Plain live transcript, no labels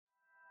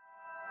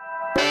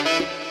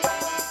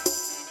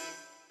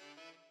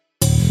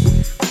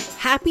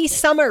Happy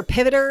summer,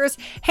 Pivoters.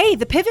 Hey,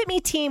 the Pivot Me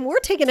team, we're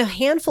taking a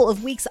handful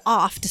of weeks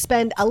off to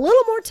spend a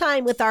little more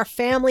time with our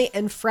family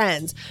and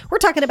friends. We're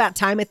talking about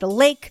time at the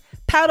lake,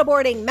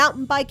 paddleboarding,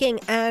 mountain biking,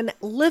 and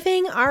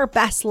living our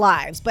best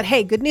lives. But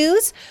hey, good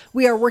news,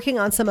 we are working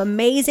on some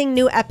amazing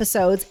new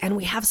episodes, and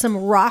we have some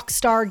rock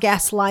star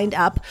guests lined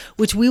up,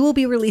 which we will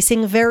be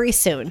releasing very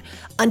soon.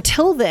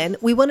 Until then,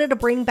 we wanted to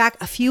bring back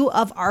a few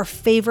of our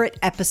favorite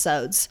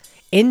episodes.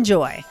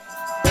 Enjoy.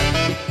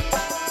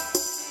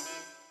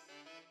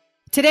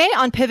 Today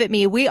on Pivot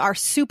Me, we are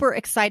super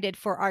excited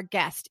for our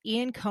guest,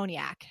 Ian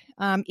Koniak.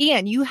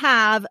 Ian, you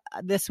have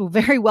this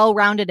very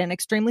well-rounded and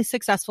extremely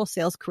successful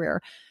sales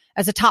career.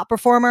 As a top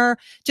performer,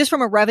 just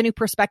from a revenue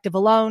perspective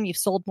alone, you've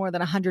sold more than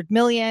 100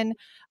 million,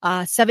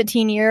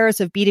 17 years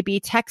of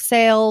B2B tech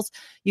sales.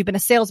 You've been a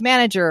sales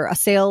manager, a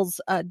sales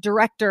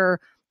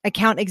director,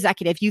 account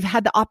executive. You've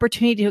had the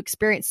opportunity to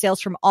experience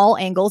sales from all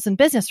angles and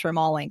business from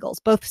all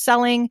angles, both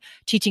selling,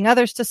 teaching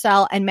others to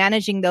sell, and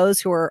managing those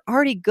who are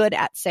already good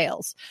at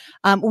sales.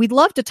 We'd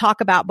love to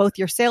talk about both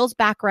your sales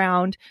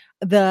background,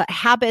 the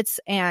habits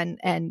and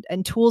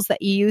tools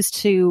that you use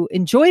to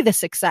enjoy the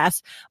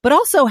success, but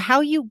also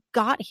how you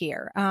got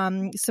here.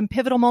 Some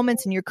pivotal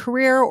moments in your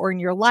career or in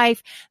your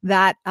life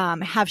that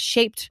have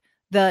shaped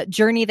the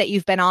journey that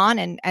you've been on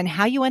and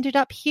how you ended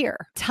up here.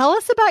 Tell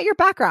us about your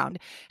background.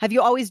 Have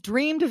you always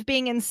dreamed of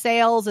being in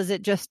sales? Is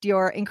it just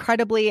you're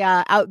incredibly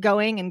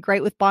outgoing and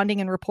great with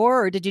bonding and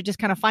rapport, or did you just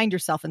kind of find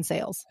yourself in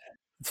sales?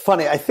 It's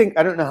funny. I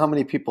don't know how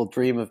many people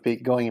dream of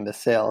going into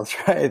sales,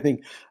 right? I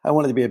think I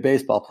wanted to be a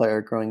baseball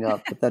player growing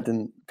up, but that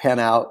didn't pan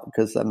out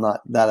because I'm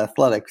not that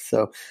athletic.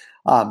 So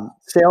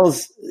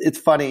sales, it's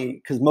funny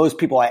because most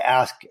people I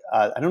ask,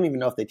 I don't even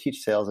know if they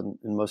teach sales in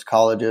most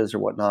colleges or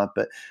whatnot,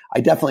 but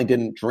I definitely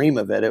didn't dream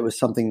of it. It was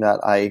something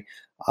that I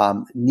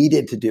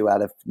needed to do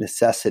out of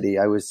necessity.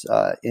 I was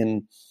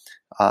in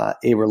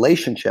a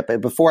relationship.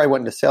 Before I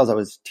went into sales, I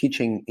was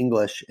teaching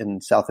English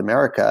in South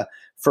America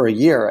for a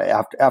year.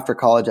 After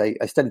college,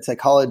 I studied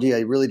psychology. I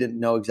really didn't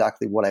know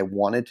exactly what I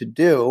wanted to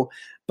do,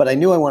 but I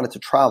knew I wanted to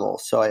travel.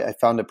 So I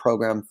found a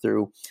program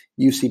through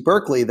UC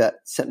Berkeley that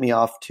sent me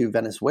off to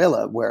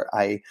Venezuela, where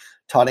I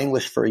taught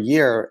English for a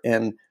year.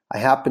 And I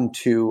happened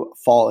to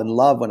fall in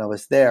love when I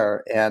was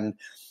there. And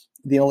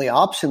the only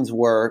options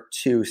were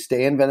to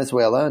stay in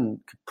Venezuela and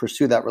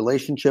pursue that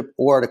relationship,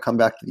 or to come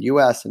back to the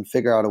US and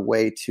figure out a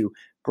way to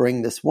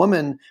bring this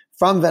woman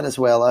from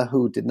Venezuela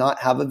who did not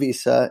have a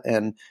visa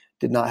and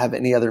did not have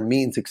any other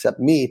means except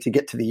me to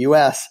get to the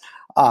US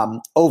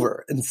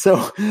over. And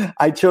so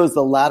I chose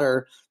the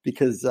latter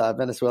because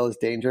Venezuela is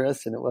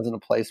dangerous and it wasn't a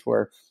place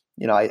where,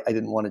 I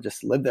didn't want to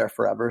just live there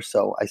forever.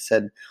 So I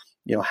said,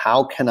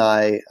 how can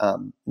I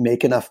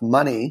make enough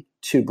money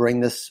to bring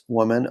this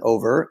woman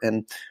over?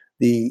 And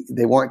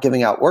they weren't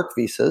giving out work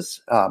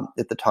visas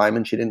at the time,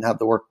 and she didn't have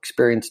the work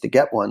experience to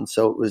get one.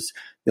 So it was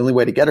the only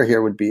way to get her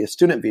here would be a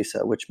student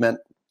visa, which meant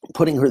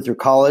putting her through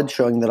college,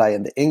 showing that I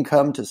had the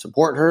income to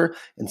support her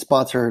and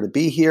sponsor her to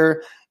be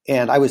here.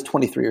 And I was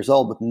 23 years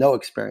old with no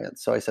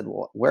experience. So I said,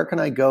 well, where can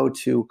I go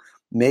to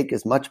make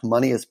as much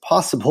money as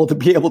possible to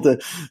be able to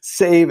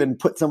save and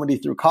put somebody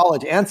through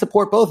college and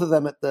support both of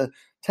them at the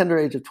tender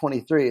age of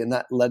 23? And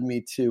that led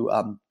me to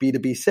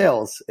B2B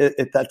sales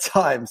at that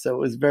time. So it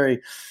was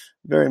very,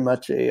 very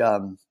much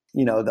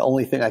the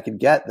only thing I could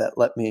get that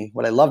let me,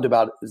 what I loved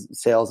about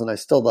sales, and I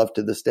still love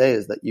to this day,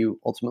 is that you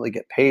ultimately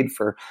get paid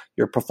for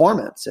your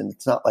performance. And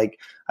it's not like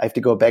I have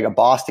to go beg a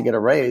boss to get a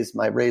raise.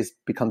 My raise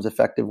becomes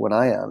effective when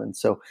I am. And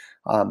so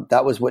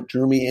that was what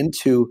drew me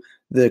into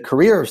the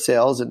career of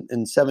sales.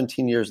 And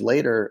 17 years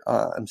later,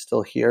 I'm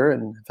still here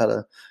and have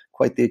had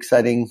quite the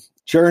exciting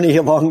journey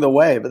along the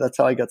way, but that's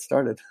how I got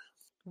started.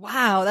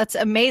 Wow, that's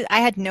amazing. I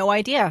had no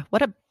idea.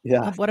 What a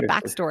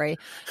backstory.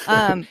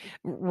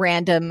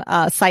 Random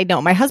side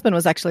note. My husband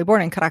was actually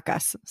born in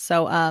Caracas.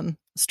 So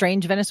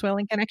strange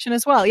Venezuelan connection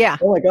as well. Yeah.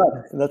 Oh my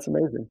God. That's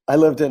amazing. I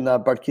lived in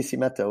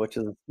Barquisimeto, which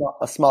is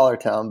a smaller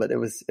town, but it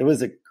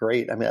was a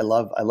great, I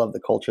love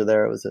the culture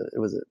there. It was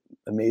an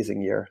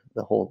amazing year.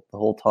 The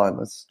whole time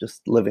was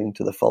just living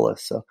to the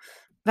fullest. So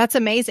that's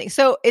amazing.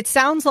 So it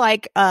sounds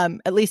like,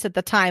 at least at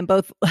the time,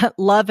 both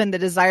love and the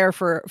desire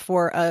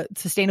for a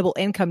sustainable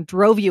income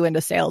drove you into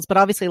sales, but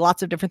obviously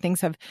lots of different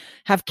things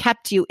have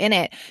kept you in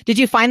it. Did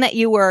you find that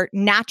you were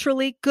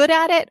naturally good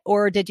at it,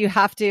 or did you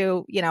have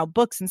to,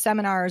 books and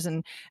seminars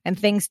and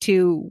things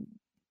to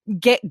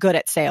get good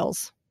at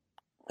sales?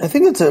 I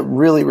think it's a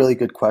really, really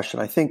good question.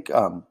 I think,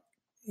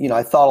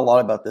 I thought a lot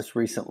about this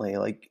recently.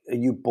 Like, are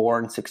you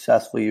born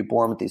successful? Are you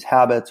born with these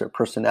habits or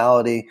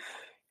personality?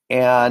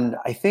 And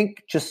I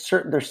think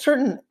there's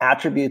certain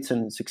attributes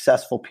in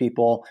successful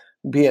people,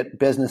 be it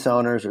business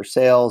owners or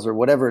sales or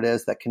whatever it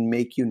is, that can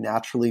make you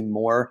naturally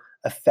more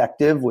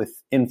effective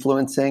with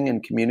influencing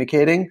and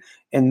communicating.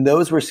 And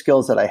those were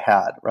skills that I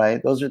had, right?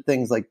 Those are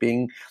things like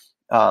being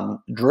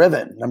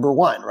driven, number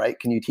one, right?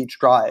 Can you teach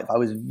drive? I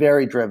was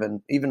very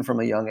driven, even from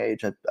a young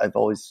age. I've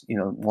always,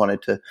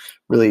 wanted to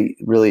really,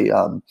 really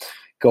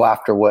go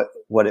after what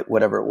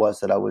whatever it was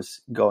that I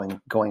was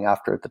going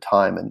after at the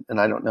time. And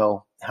I don't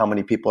know how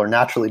many people are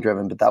naturally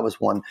driven, but that was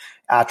one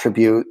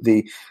attribute.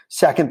 The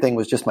second thing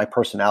was just my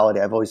personality.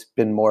 I've always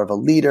been more of a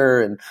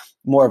leader and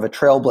more of a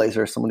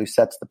trailblazer, someone who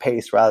sets the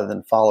pace rather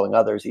than following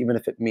others, even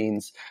if it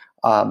means,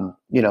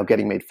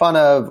 getting made fun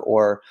of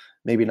or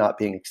maybe not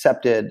being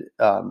accepted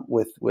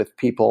with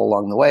people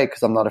along the way,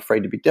 because I'm not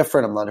afraid to be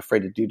different. I'm not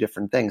afraid to do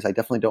different things. I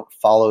definitely don't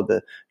follow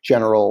the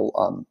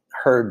general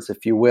herds,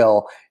 if you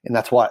will. And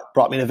that's what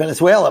brought me to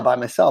Venezuela by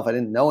myself. I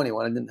didn't know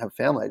anyone. I didn't have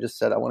family. I just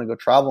said, I want to go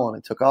travel, and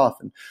I took off.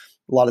 And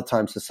a lot of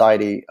times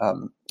society,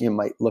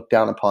 might look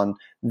down upon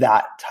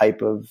that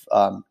type of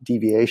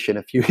deviation,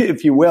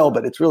 if you will,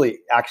 but it's really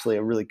actually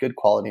a really good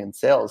quality in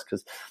sales,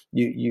 because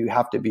you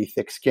have to be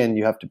thick-skinned.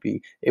 You have to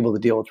be able to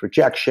deal with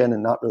rejection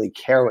and not really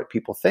care what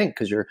people think,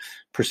 because you're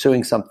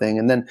pursuing something.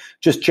 And then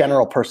just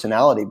general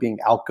personality, being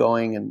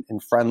outgoing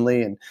and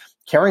friendly and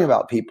caring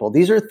about people.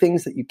 These are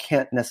things that you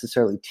can't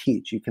necessarily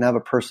teach. You can have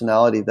a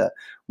personality that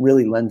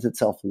really lends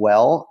itself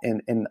well.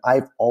 And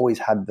I've always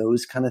had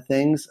those kind of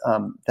things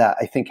that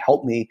I think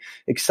help me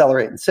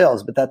accelerate in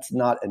sales, but that's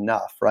not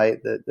enough, right?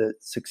 The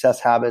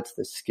success habits,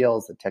 the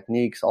skills, the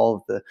techniques, all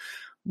of the,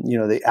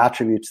 the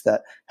attributes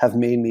that have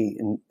made me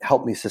and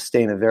helped me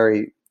sustain a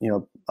very,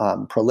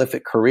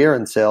 prolific career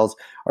in sales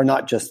are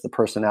not just the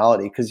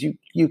personality, because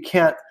you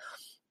can't,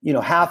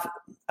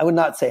 I would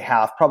not say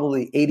half,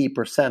 probably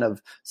 80%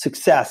 of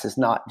success is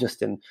not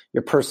just in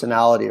your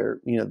personality or,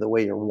 the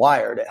way you're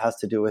wired. It has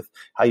to do with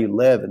how you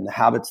live and the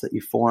habits that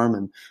you form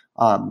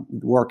and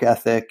work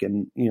ethic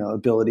and,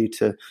 ability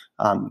to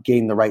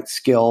gain the right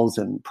skills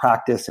and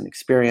practice and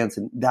experience.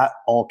 And that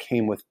all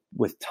came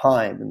with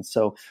time. And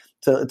so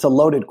it's a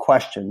loaded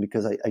question,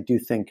 because I do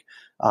think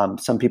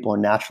some people are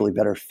naturally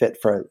better fit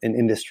for an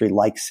industry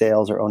like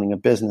sales or owning a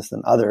business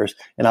than others.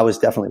 And I was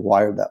definitely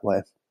wired that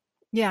way.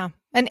 Yeah.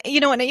 And,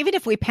 and even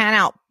if we pan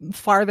out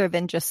farther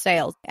than just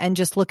sales and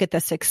just look at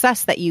the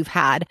success that you've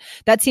had,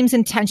 that seems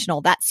intentional.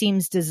 That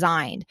seems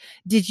designed.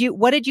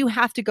 What did you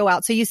have to go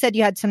out? So you said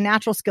you had some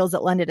natural skills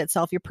that lended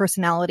itself, your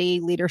personality,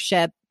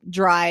 leadership,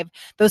 drive.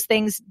 Those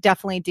things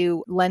definitely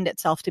do lend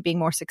itself to being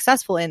more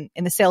successful in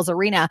the sales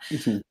arena.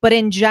 Mm-hmm. But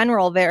in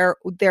general, there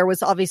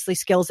was obviously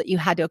skills that you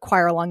had to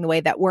acquire along the way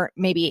that weren't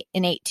maybe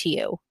innate to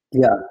you.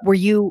 Yeah. Were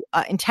you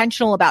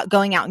intentional about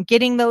going out and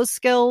getting those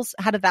skills?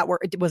 How did that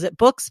work? Was it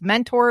books,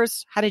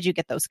 mentors? How did you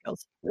get those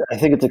skills? I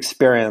think it's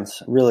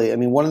experience, really. I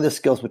mean, one of the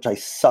skills which I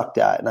sucked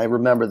at, and I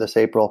remember this,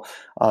 April,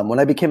 when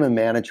I became a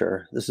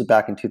manager, this is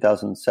back in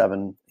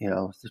 2007,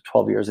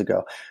 12 years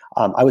ago,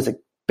 I was a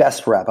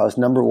best rep. I was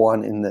number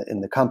one in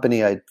the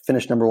company. I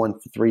finished number one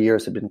for 3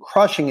 years. I'd been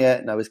crushing it,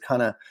 and I was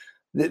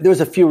there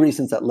was a few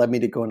reasons that led me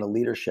to go into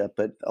leadership,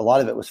 but a lot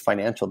of it was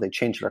financial. They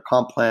changed their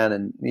comp plan,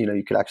 and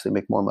you could actually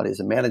make more money as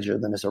a manager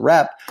than as a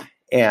rep.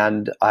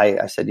 And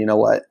I said, you know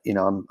what,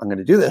 I'm going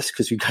to do this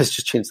because you guys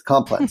just changed the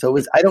comp plan. So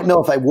I don't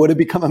know if I would have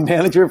become a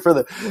manager for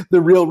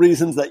the real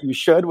reasons that you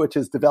should, which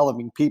is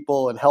developing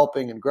people and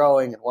helping and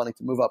growing and wanting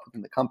to move up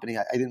within the company.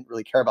 I didn't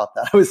really care about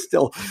that. I was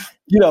still,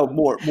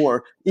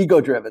 more ego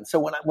driven.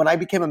 So when I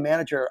became a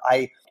manager,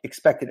 I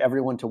expected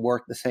everyone to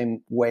work the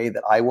same way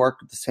that I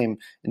worked, with the same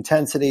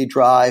intensity,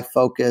 drive,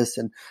 focus.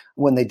 And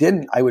when they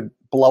didn't, I would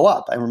blow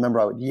up. I remember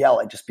I would yell.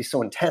 I'd just be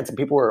so intense, and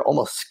people were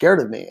almost scared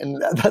of me.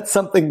 And that's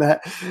something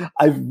that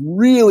I've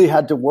really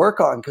had to work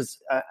on, because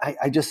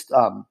I just,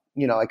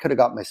 I could have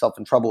gotten myself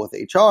in trouble with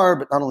HR,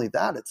 but not only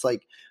that, it's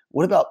like,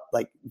 what about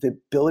like the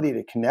ability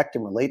to connect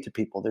and relate to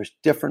people? There's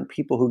different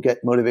people who get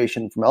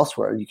motivation from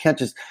elsewhere. You can't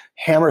just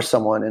hammer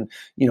someone and,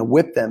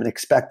 whip them and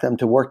expect them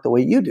to work the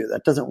way you do.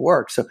 That doesn't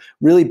work. So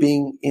really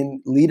being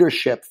in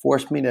leadership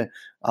forced me to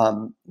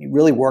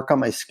really work on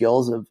my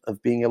skills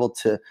of being able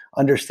to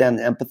understand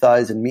and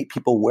empathize and meet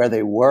people where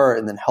they were,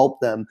 and then help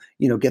them,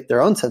 get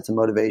their own sense of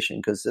motivation.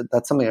 Because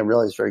that's something I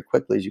realized very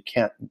quickly, is you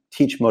can't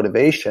teach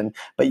motivation,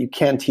 but you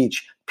can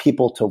teach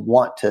people to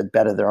want to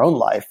better their own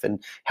life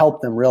and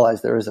help them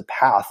realize there is a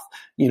path,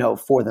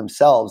 for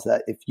themselves,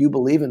 that if you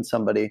believe in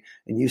somebody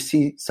and you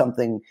see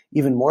something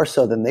even more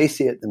so than they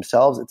see it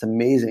themselves, it's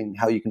amazing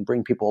how you can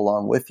bring people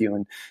along with you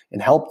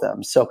and help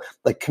them. So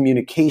like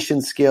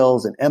communication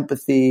skills and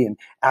empathy and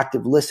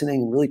active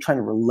listening and really trying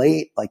to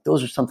relate, like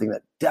those are something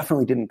that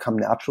definitely didn't come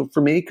natural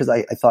for me, because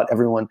I thought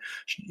everyone,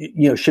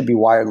 should be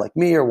wired like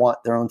me or want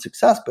their own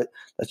success, but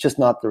that's just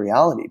not the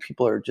reality.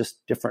 People are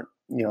just different,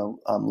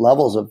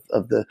 levels of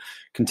the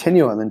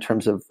continuum in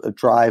terms of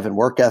drive and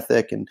work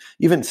ethic and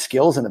even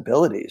skills and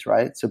abilities,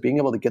 right? So being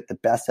able to get the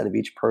best out of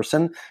each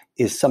person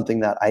is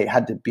something that I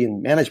had to be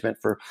in management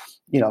for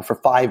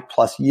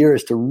 5+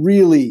 years to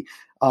really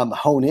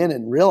hone in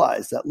and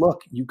realize that,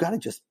 look, you got to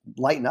just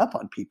lighten up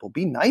on people,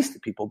 be nice to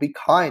people, be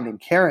kind and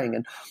caring.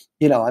 And,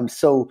 I'm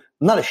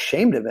not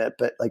ashamed of it,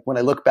 but like when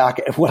I look back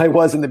at what I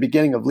was in the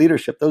beginning of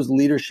leadership, those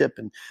leadership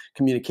and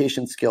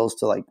communication skills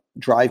to like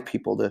drive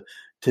people to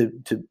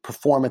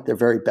perform at their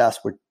very best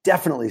were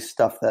definitely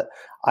stuff that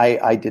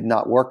I did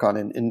not work on.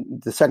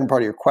 And the second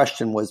part of your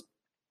question was,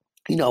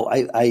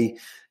 I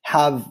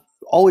have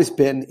always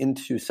been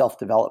into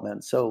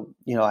self-development. So,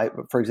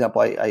 for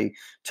example, I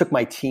took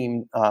my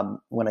team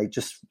when I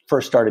just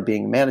first started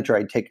being a manager.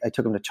 I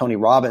took them to Tony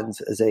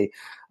Robbins as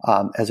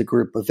a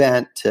group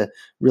event to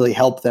really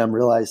help them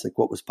realize like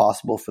what was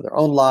possible for their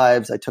own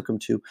lives. I took them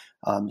to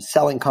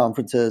selling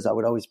conferences. I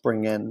would always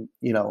bring in,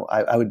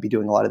 I would be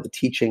doing a lot of the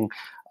teaching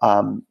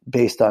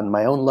based on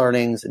my own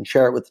learnings and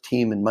share it with the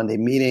team in Monday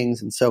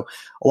meetings. And so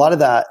a lot of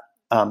that,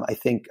 I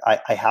think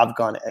I have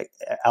gone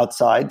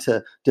outside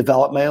to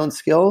develop my own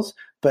skills,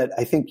 but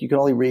I think you can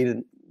only read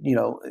and,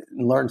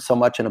 learn so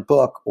much in a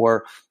book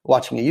or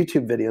watching a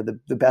YouTube video.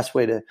 The best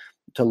way to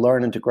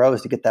learn and to grow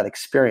is to get that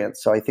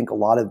experience. So I think a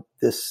lot of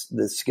the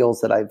skills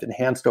that I've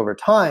enhanced over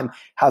time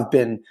have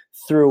been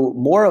through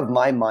more of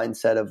my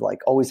mindset of like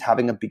always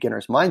having a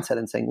beginner's mindset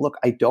and saying, look,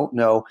 I don't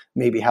know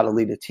maybe how to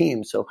lead a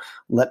team. So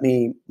let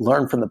me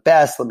learn from the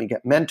best. Let me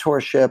get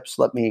mentorships.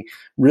 Let me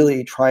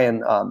really try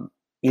and,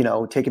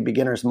 take a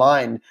beginner's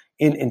mind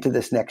into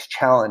this next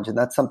challenge. And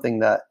that's something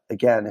that,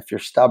 again, if you're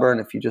stubborn,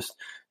 if you just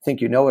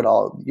think you know it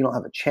all, you don't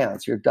have a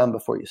chance. You're done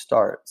before you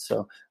start.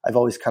 So I've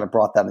always kind of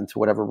brought that into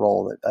whatever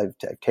role that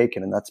I've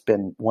taken. And that's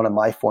been one of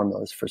my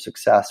formulas for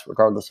success,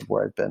 regardless of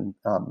where I've been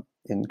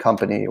in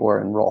company or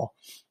in role.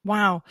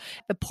 Wow.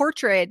 The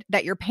portrait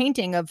that you're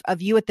painting of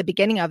you at the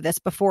beginning of this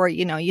before,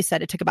 you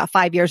said it took about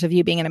 5 years of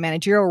you being in a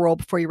managerial role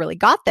before you really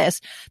got this.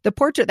 The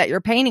portrait that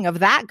you're painting of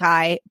that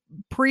guy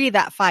pre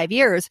that 5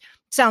 years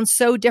sounds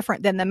so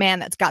different than the man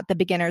that's got the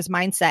beginner's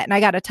mindset. And I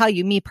got to tell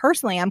you, me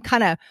personally, I'm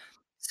kind of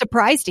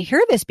surprised to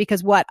hear this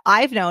because what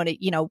I've known,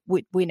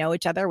 we know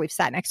each other. We've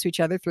sat next to each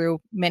other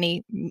through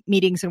many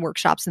meetings and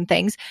workshops and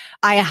things.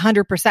 I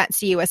 100%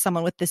 see you as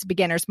someone with this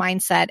beginner's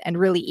mindset and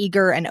really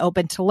eager and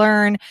open to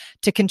learn,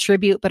 to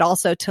contribute, but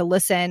also to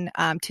listen,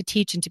 to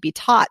teach and to be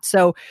taught.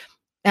 So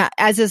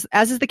as is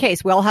the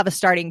case, we all have a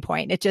starting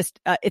point.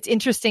 It's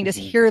interesting to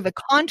hear the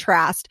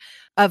contrast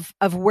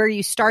of where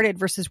you started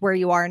versus where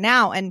you are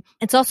now. And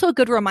it's also a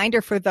good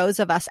reminder for those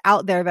of us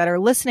out there that are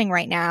listening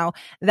right now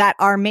that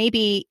are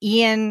maybe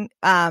Ian,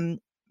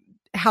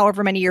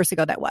 however many years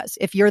ago that was.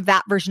 If you're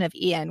that version of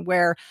Ian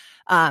where,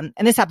 and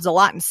this happens a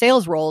lot in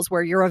sales roles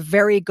where you're a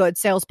very good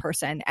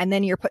salesperson and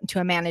then you're put into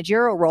a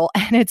managerial role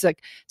and it's a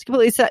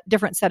completely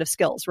different set of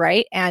skills,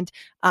 right? And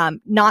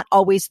not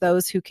always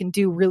those who can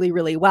do really,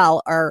 really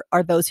well are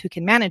those who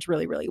can manage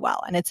really, really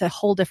well. And it's a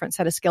whole different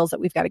set of skills that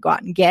we've got to go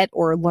out and get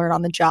or learn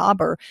on the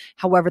job or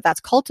however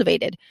that's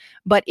cultivated.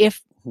 But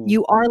if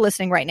you are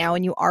listening right now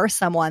and you are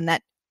someone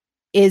that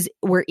is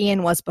where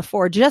Ian was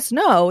before, just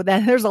know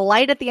that there's a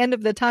light at the end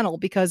of the tunnel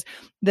because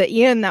the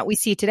Ian that we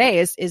see today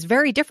is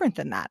very different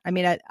than that. I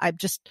mean,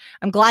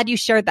 I'm glad you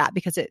shared that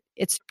because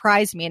it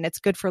surprised me and it's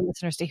good for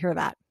listeners to hear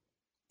that.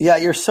 Yeah,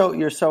 you're so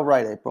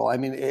right, April. I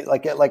mean,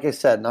 like I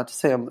said, not to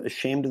say I'm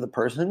ashamed of the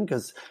person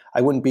because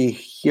I wouldn't be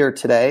here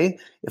today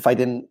if I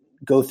didn't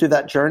go through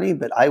that journey,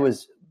 but I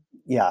was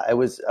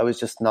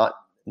just not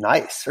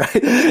nice,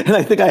 right? And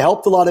I think I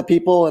helped a lot of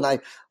people and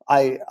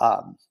I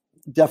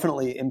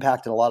definitely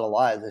impacted a lot of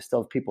lives. I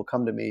still have people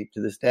come to me to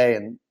this day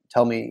and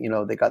tell me,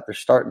 they got their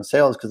start in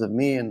sales because of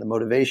me and the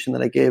motivation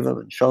that I gave them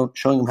and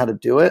showing them how to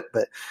do it.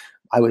 But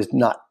I was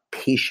not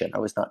patient. I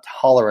was not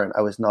tolerant.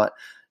 I was not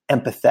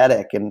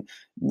empathetic. And,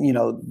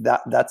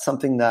 that's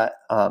something that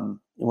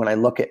when I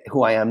look at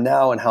who I am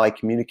now and how I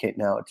communicate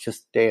now, it's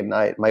just day and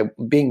night. My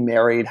being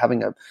married,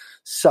 having a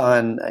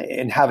son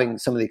and having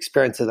some of the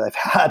experiences I've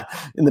had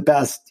in the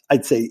past,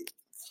 I'd say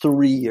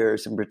 3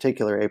 years in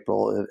particular,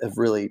 April, have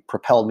really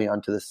propelled me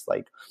onto this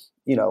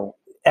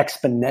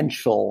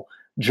exponential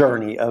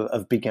journey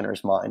of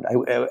beginner's mind.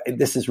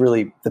 This is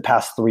really the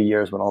past 3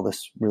 years when all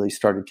this really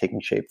started taking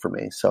shape for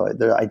me. So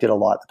I did a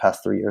lot the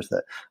past 3 years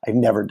that I've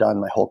never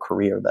done my whole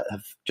career that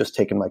have just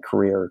taken my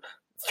career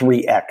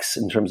 3x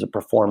in terms of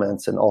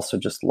performance and also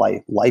just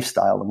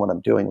lifestyle and what I'm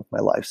doing with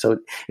my life. So it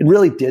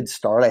really did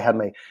start. I had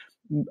my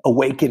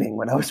awakening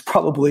when I was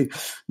probably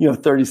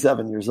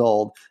 37 years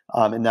old,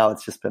 and now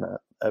it's just been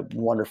a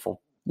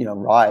wonderful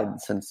ride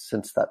since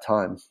that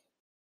time.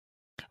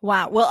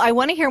 Wow. Well, I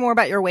want to hear more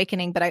about your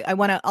awakening, but I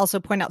want to also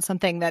point out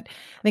something that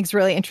I think is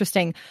really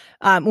interesting.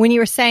 When you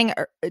were saying,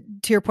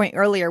 to your point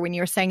earlier, when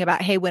you were saying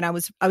about, hey, when I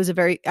was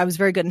very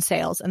good in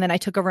sales, and then I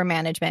took over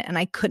management, and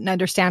I couldn't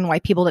understand why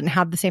people didn't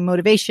have the same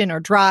motivation or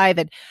drive,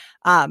 and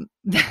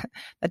that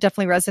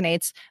definitely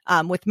resonates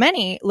with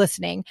many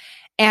listening.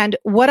 And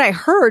what I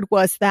heard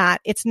was that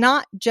it's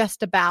not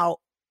just about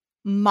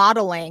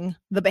modeling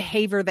the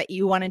behavior that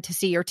you wanted to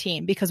see your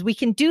team, because we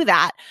can do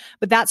that,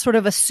 but that's sort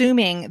of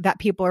assuming that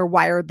people are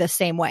wired the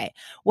same way.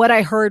 What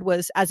I heard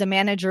was, as a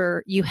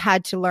manager, you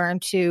had to learn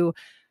to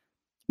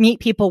meet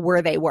people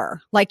where they were.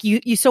 Like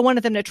you still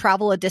wanted them to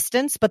travel a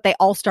distance, but they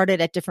all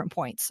started at different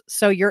points.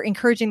 So you're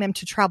encouraging them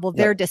to travel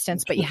their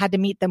distance, but you had to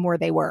meet them where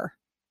they were.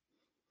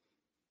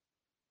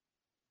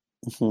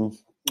 Mm-hmm.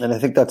 And I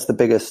think that's the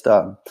biggest,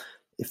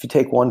 if you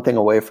take one thing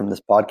away from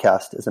this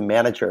podcast as a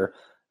manager,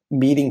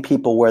 meeting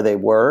people where they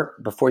were.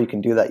 Before you can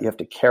do that, you have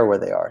to care where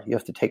they are. You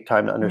have to take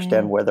time to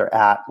understand where they're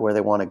at, where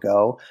they want to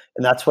go.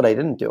 And that's what I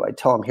didn't do. I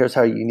tell them, here's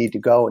how you need to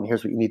go and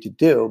here's what you need to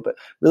do. But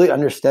really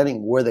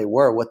understanding where they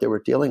were, what they were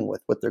dealing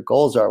with, what their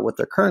goals are, what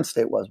their current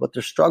state was, what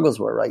their struggles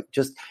were, right?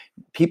 Just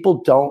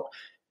people don't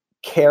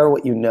care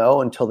what you know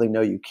until they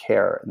know you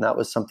care. And that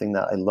was something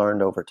that I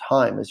learned over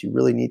time, is you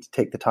really need to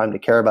take the time to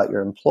care about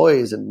your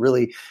employees. And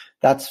really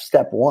that's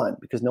step one,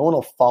 because no one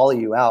will follow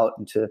you out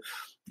into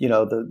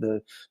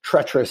the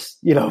treacherous,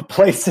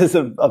 places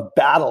of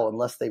battle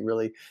unless they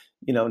really,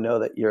 know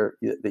that you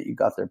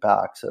got their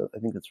back. So I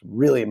think it's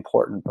really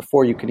important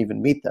before you can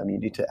even meet them. You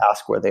need to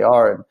ask where they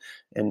are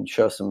and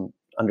show some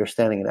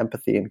understanding and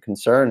empathy and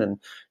concern and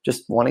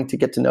just wanting to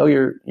get to know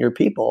your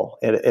people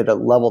at a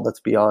level that's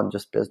beyond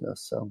just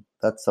business. So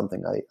that's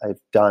something I've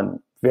done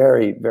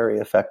very, very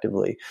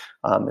effectively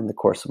in the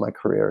course of my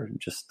career.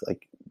 Just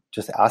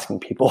asking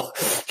people,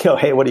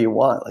 hey, what do you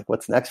want? Like,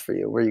 what's next for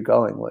you? Where are you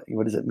going?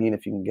 What does it mean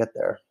if you can get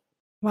there?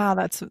 Wow,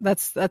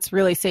 that's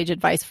really sage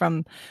advice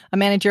from a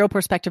managerial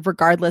perspective,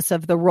 regardless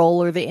of the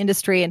role or the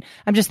industry. And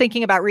I'm just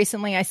thinking about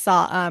recently, I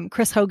saw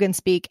Chris Hogan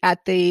speak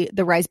at the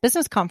Rise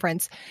Business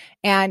Conference,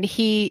 and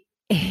he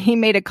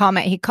made a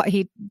comment.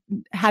 He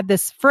had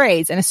this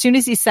phrase, and as soon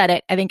as he said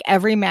it, I think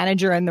every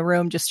manager in the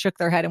room just shook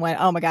their head and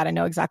went, "Oh my God, I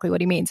know exactly what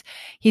he means."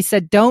 He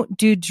said, "Don't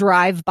do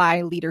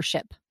drive-by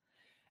leadership."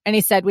 And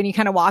he said, when you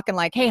kind of walk and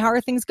like, hey, how are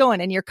things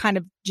going? And you're kind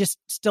of just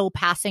still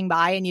passing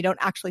by and you don't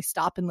actually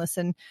stop and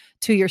listen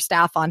to your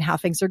staff on how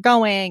things are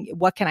going.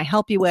 What can I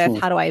help you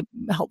with? How do I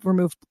help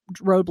remove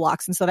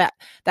roadblocks? And so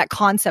that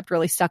concept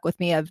really stuck with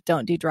me of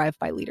don't do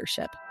drive-by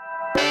leadership.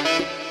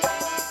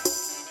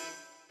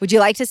 Would you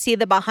like to see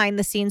the behind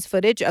the scenes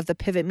footage of the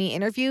Pivot Me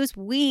interviews?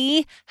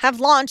 We have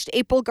launched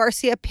April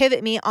Garcia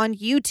Pivot Me on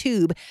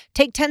YouTube.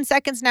 Take 10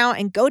 seconds now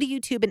and go to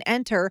YouTube and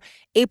enter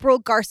April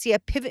Garcia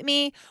Pivot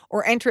Me,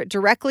 or enter it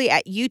directly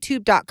at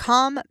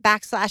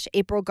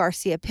youtube.com/April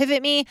Garcia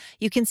Pivot Me.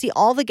 You can see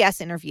all the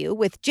guest interview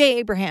with Jay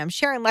Abraham,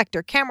 Sharon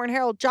Lecter, Cameron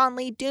Herold, John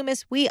Lee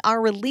Dumas. We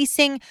are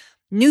releasing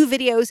new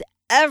videos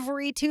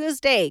every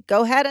Tuesday.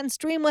 Go ahead and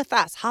stream with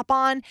us. Hop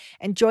on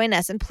and join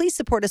us. And please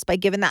support us by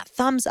giving that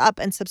thumbs up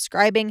and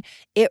subscribing.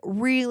 It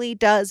really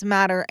does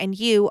matter, and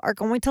you are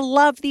going to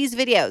love these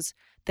videos.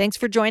 Thanks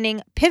for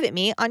joining Pivot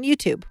Me on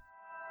YouTube.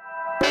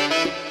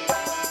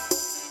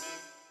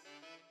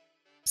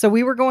 So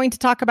we were going to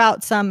talk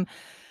about some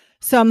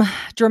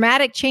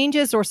dramatic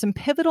changes or some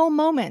pivotal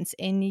moments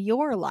in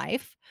your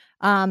life.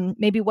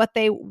 Maybe what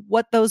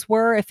those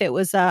were, if it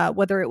was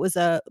whether it was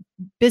a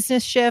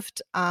business shift,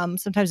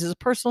 sometimes it's a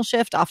personal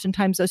shift.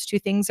 Oftentimes those two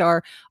things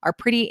are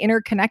pretty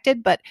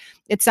interconnected, but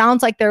it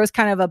sounds like there was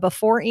kind of a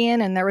before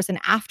Ian and there was an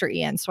after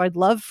Ian. So I'd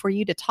love for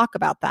you to talk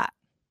about that.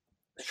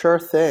 Sure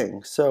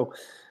thing. So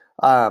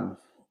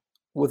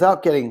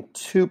without getting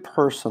too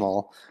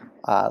personal,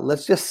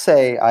 let's just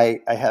say I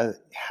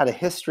had a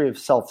history of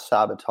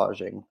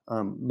self-sabotaging.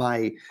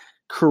 My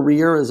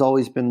career has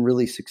always been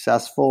really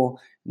successful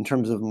in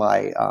terms of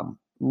my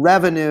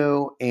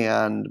revenue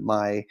and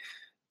my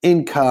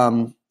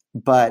income,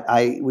 but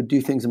I would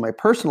do things in my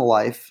personal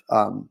life,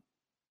 and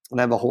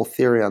I have a whole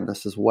theory on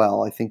this as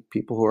well. I think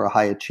people who are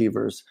high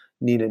achievers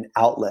need an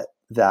outlet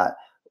that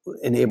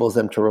enables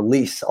them to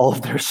release all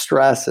of their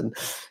stress. And,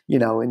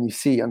 and you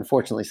see,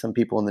 unfortunately, some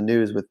people in the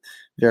news with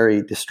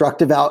very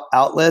destructive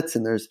outlets,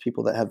 and there's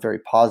people that have very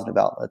positive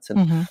outlets.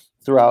 And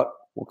throughout,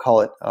 we'll call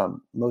it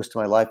most of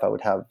my life, I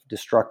would have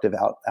destructive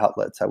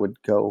outlets. I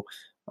would go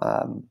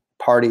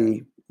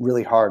party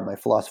really hard. My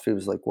philosophy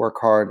was like work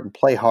hard and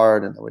play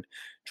hard, and I would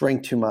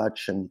drink too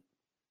much, and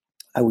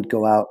I would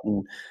go out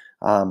and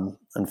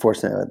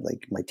unfortunately,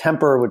 my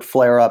temper would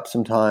flare up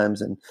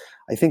sometimes. And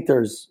I think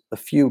there's a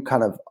few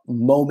kind of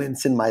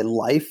moments in my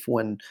life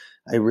when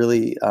I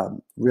really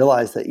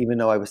realized that even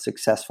though I was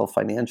successful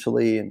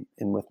financially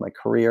and with my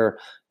career,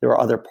 there were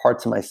other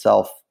parts of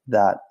myself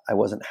that I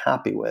wasn't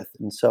happy with.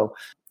 And so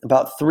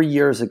about 3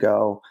 years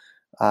ago,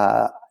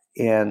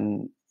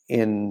 in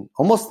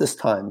almost this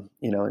time,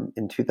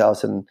 in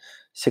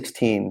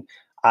 2016,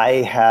 I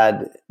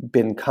had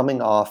been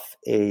coming off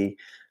a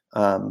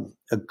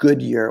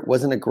good year. It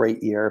wasn't a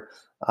great year.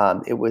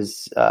 It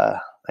was,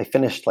 I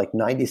finished like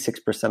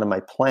 96% of my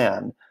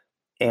plan.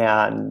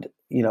 And,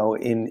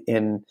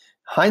 in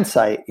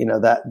hindsight,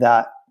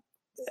 that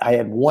I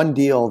had one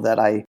deal that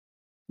I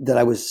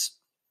was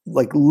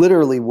like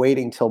literally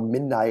waiting till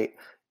midnight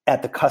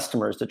at the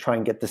customers to try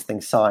and get this thing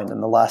signed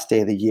on the last day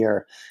of the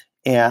year.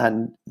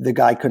 And the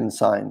guy couldn't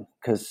sign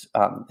because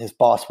his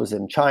boss was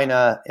in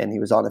China and he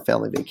was on a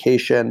family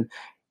vacation.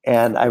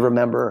 And I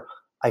remember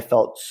I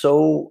felt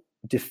so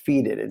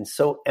defeated and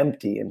so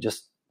empty and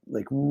just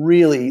like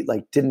really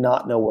like did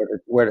not know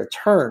where to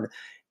turn.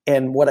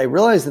 And what I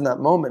realized in that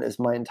moment is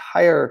my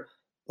entire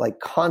like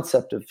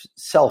concept of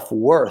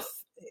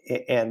self-worth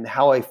and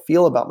how I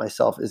feel about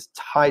myself is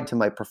tied to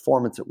my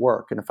performance at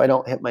work. And if I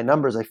don't hit my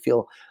numbers, I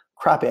feel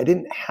crappy. I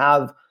didn't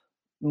have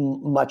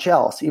much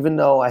else, even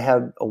though I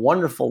had a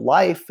wonderful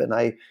life and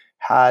I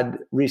had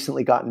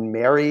recently gotten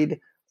married.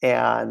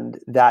 And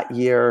that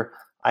year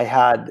I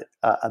had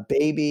a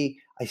baby.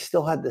 I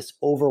still had this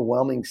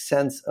overwhelming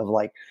sense of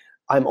like,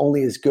 I'm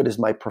only as good as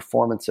my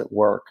performance at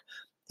work.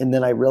 And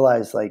then I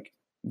realized like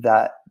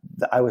that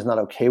I was not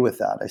okay with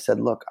that. I said,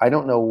 look, I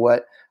don't know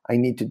what I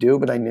need to do,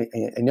 but I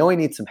know I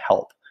need some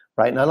help,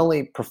 right? Not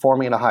only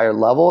performing at a higher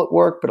level at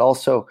work, but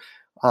also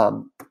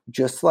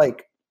just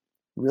like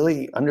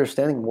really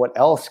understanding what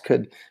else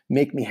could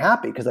make me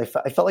happy, because I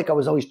felt like I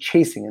was always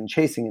chasing and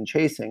chasing and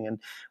chasing. And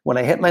when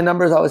I hit my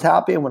numbers, I was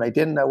happy. And when I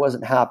didn't, I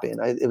wasn't happy. And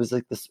it was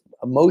like this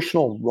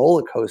emotional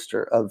roller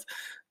coaster of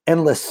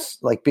endless,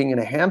 like being in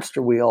a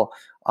hamster wheel,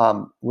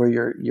 where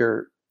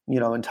your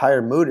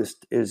entire mood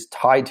is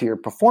tied to your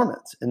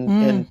performance.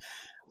 And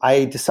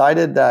I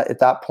decided that at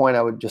that point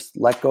I would just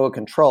let go of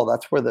control.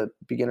 That's where the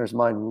beginner's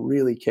mind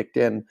really kicked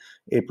in.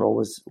 April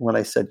was when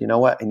I said, you know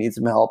what, I need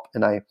some help.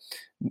 And I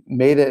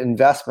made an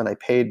investment. I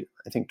paid,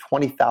 I think,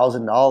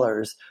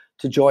 $20,000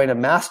 to join a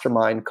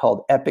mastermind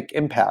called Epic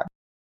Impact.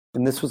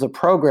 And this was a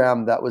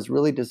program that was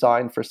really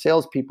designed for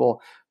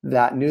salespeople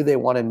that knew they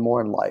wanted more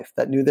in life,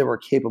 that knew they were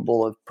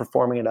capable of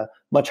performing at a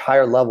much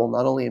higher level,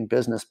 not only in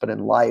business, but in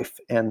life.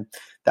 And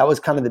that was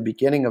kind of the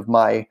beginning of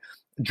my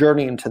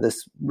journey into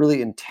this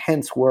really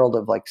intense world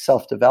of like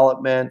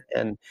self-development.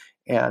 And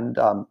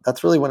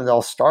that's really when it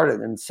all started.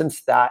 And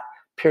since that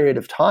period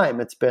of time,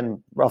 it's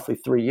been roughly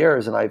 3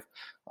 years, and I've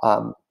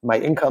my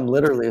income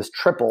literally has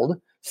tripled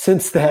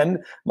since then.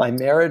 My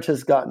marriage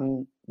has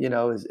gotten,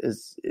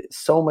 is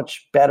so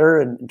much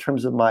better in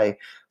terms of my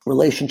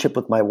relationship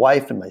with my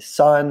wife and my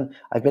son.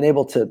 I've been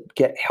able to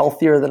get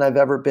healthier than I've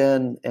ever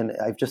been. And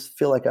I just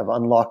feel like I've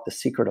unlocked the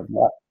secret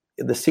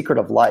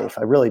of life.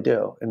 I really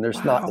do. And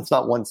it's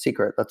not one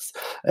secret. That's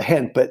a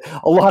hint, but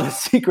a lot of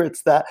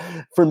secrets that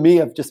for me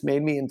have just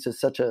made me into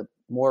such a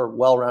more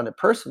well-rounded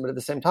person. But at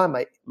the same time,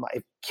 I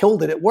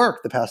killed it at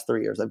work the past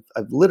 3 years.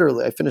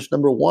 I finished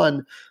number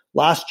one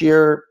last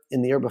year.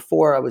 In the year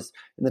before, I was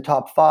in the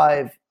top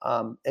 5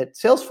 at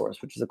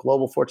Salesforce, which is a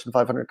global Fortune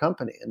 500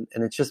 company.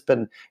 And it's just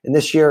been, and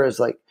this year is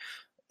like,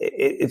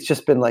 it's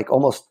just been like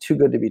almost too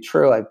good to be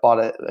true. I bought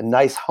a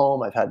nice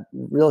home. I've had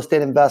real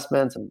estate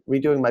investments. I'm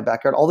redoing my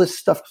backyard. All this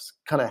stuff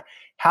kind of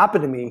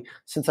happened to me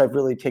since I've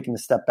really taken a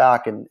step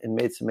back and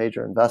made some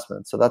major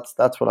investments. So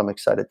that's what I'm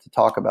excited to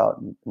talk about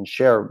and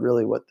share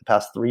really what the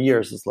past 3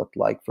 years has looked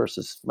like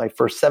versus my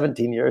first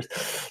 17 years,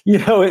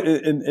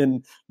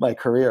 in my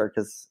career,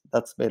 because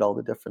that's made all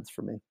the difference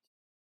for me.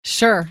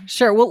 Sure.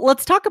 Well,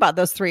 let's talk about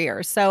those 3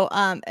 years. So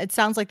it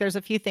sounds like there's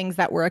a few things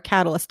that were a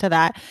catalyst to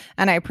that.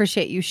 And I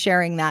appreciate you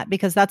sharing that,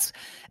 because that's,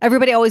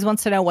 everybody always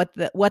wants to know what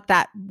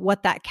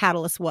that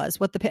catalyst was,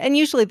 and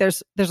usually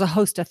there's a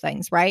host of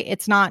things, right?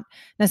 It's not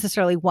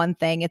necessarily one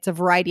thing. It's a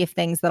variety of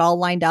things that all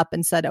lined up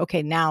and said,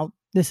 okay, now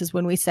this is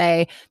when we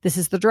say this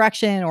is the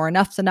direction, or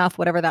enough's enough,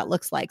 whatever that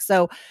looks like.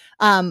 So,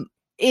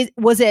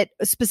 was it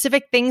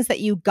specific things that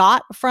you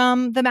got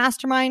from the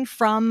mastermind,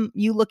 from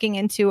you looking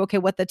into, okay,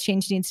 what the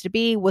change needs to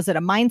be? Was it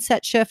a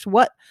mindset shift?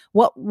 What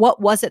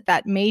was it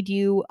that made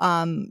you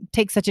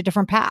take such a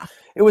different path?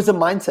 It was a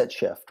mindset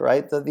shift,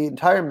 right? The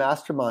entire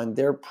mastermind,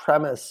 their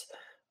premise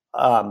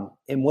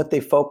in what they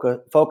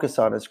focus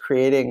on is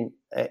creating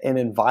an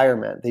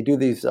environment. They do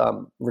these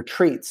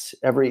retreats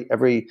every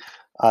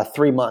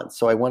 3 months.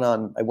 So I went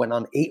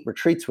on 8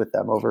 retreats with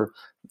them over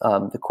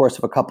the course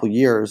of a couple of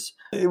years.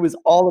 It was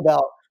all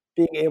about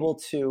being able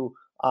to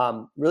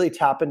really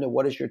tap into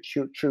what is your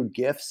true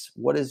gifts,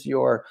 what is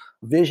your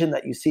vision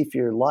that you see for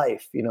your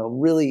life.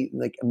 Really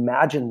like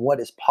imagine what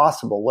is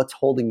possible, what's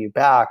holding you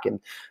back. And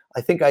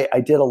I think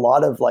I did a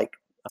lot of like,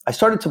 I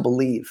started to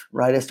believe,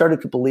 right? I started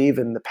to believe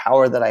in the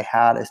power that I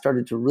had. I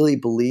started to really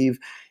believe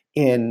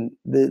in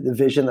the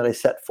vision that I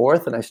set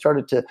forth. And I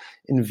started to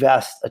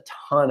invest a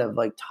ton of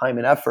like time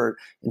and effort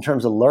in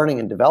terms of learning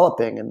and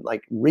developing and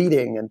like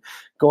reading and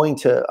going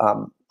to,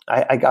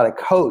 I got a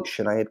coach,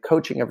 and I had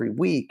coaching every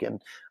week. And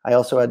I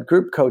also had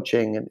group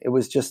coaching. And it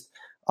was just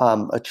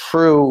a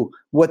true,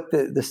 what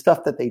the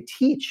stuff that they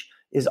teach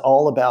is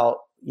all about,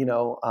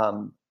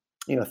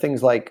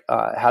 things like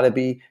how to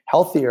be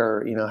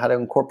healthier, how to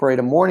incorporate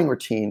a morning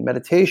routine,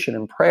 meditation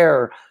and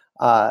prayer,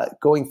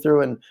 going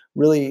through and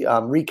really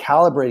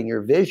recalibrating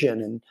your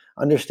vision and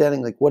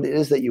understanding like what it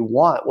is that you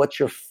want, what's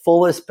your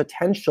fullest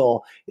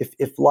potential.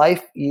 If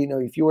life,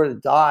 if you were to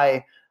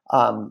die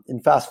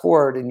and fast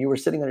forward and you were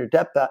sitting on your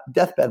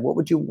deathbed, what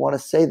would you want to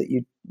say that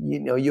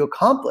you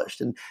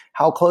accomplished, and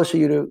how close are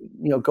you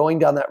to going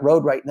down that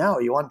road right now?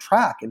 Are you on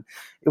track? And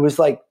it was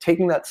like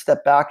taking that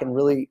step back and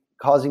really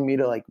causing me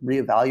to like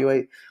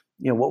reevaluate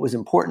what was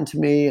important to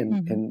me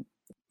and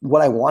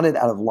what I wanted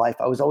out of life.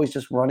 I was always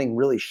just running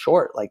really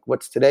short, like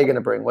what's today going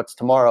to bring, what's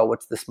tomorrow,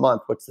 what's this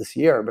month, what's this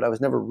year. But I was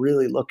never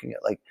really looking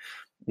at like,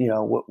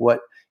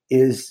 what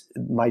is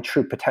my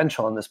true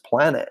potential on this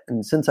planet.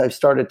 And since I've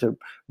started to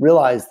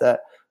realize that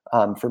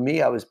for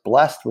me, I was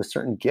blessed with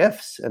certain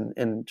gifts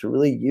and to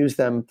really use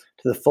them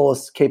to the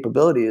fullest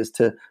capability is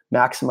to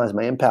maximize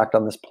my impact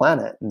on this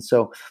planet. And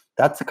so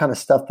that's the kind of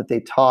stuff that they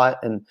taught.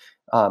 And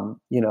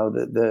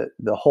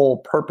The whole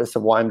purpose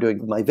of why I'm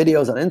doing my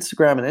videos on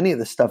Instagram and any of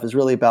this stuff is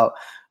really about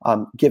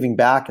giving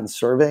back and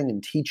serving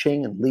and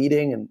teaching and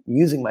leading and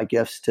using my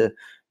gifts to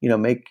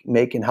make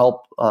and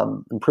help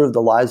improve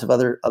the lives of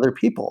other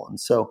people. And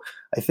so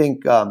I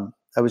think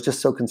I was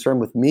just so concerned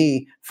with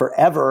me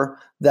forever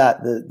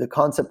that the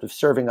concept of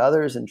serving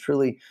others and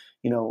truly,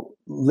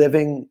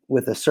 living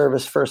with a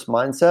service first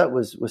mindset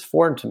was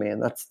foreign to me.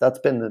 And that's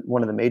been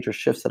one of the major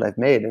shifts that I've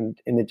made,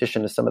 in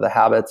addition to some of the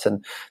habits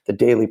and the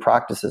daily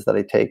practices that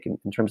I take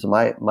in terms of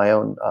my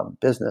own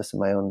business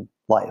and my own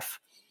life.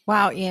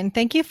 Wow, Ian,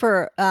 thank you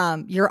for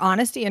your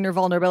honesty and your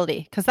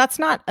vulnerability, because that's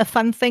not a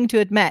fun thing to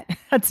admit.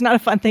 That's not a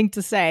fun thing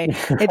to say.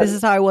 Hey, this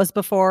is how I was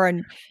before.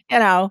 And,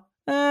 and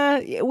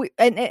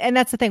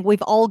that's the thing.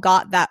 We've all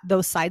got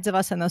those sides of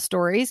us and those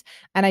stories.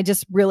 And I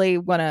just really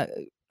want to,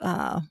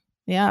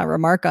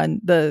 remark on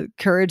the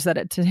courage that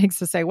it takes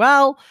to say,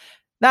 well,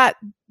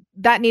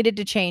 that needed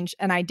to change.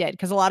 And I did,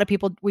 because a lot of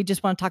people, we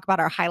just want to talk about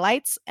our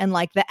highlights and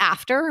like the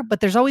after,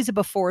 but there's always a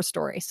before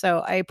story.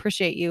 So I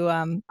appreciate you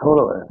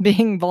totally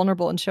being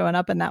vulnerable and showing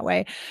up in that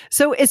way.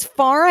 So as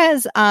far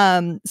as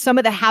some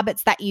of the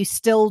habits that you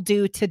still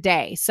do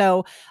today,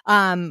 so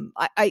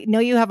I know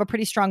you have a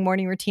pretty strong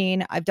morning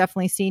routine. I've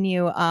definitely seen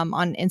you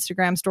on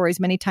Instagram stories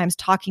many times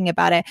talking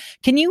about it.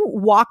 Can you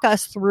walk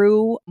us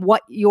through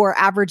what your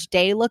average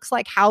day looks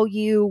like, how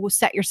you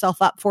set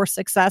yourself up for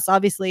success?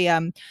 Obviously,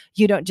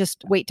 you don't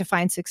just wait to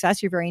find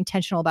success. You're very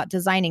intentional about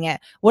designing it.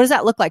 What does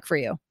that look like for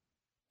you?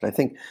 I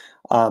think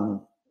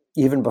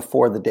even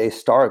before the day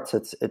starts,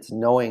 it's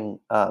knowing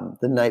the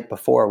night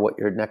before what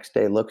your next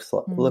day looks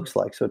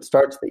like. So it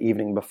starts the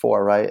evening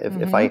before, right?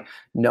 If I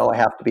know I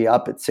have to be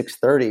up at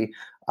 6:30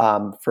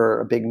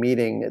 for a big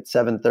meeting at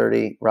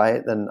 7:30,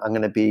 right? Then I'm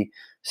going to be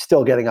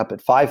still getting up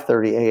at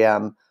 5:30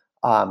 a.m.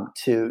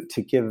 To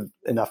give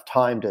enough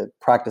time to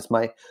practice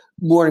my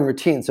morning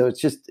routine. So it's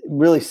just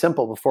really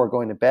simple before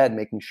going to bed,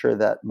 making sure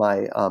that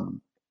my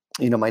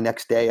my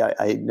next day,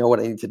 I know what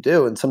I need to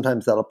do. And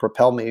sometimes that'll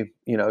propel me,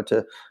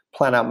 to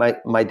plan out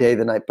my day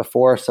the night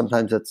before.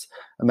 Sometimes it's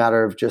a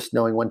matter of just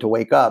knowing when to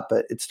wake up,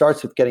 but it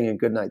starts with getting a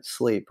good night's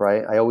sleep,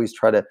 right? I always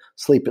try to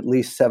sleep at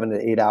least 7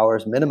 to 8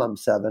 hours, minimum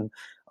 7,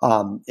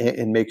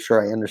 and make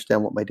sure I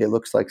understand what my day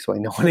looks like so I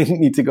know when I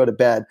need to go to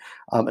bed.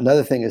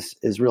 Another thing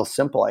is real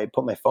simple. I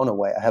put my phone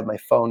away. I have my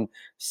phone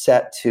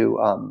set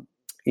to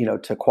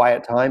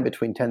quiet time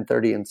between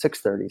 10:30 and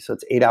 6:30. So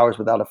it's 8 hours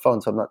without a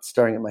phone. So I'm not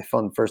staring at my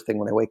phone first thing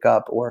when I wake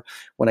up or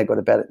when I go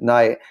to bed at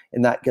night.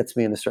 And that gets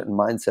me in a certain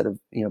mindset of,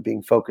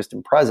 being focused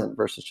and present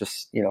versus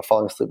just,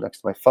 falling asleep next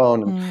to my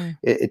phone. And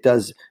it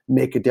does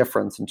make a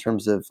difference in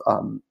terms of,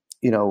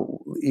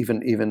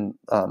 even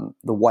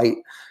the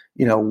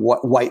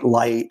white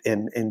light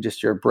and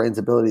just your brain's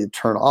ability to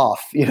turn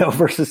off,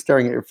 versus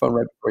staring at your phone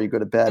right before you go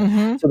to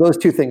bed. So those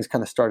two things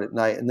kind of start at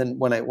night. And then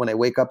when I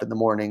wake up in the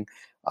morning,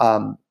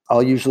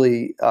 I'll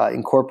usually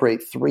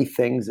incorporate 3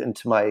 things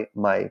into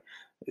my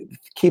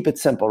keep it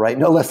simple, right?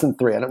 No less than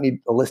 3. I don't need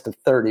a list of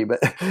 30, but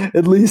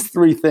at least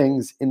 3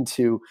 things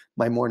into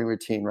my morning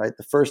routine, right?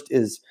 The first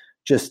is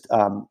just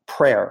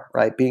prayer,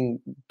 right?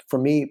 For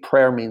me,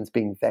 prayer means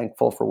being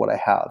thankful for what I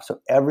have. So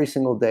every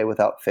single day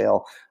without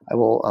fail, I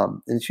will,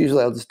 and it's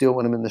usually I'll just do it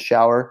when I'm in the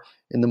shower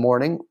in the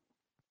morning,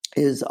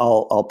 is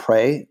I'll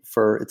pray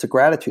it's a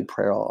gratitude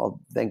prayer.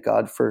 I'll thank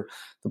God for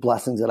the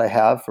blessings that I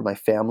have, for my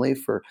family,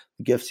 for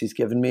the gifts he's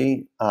given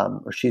me,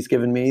 or she's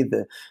given me,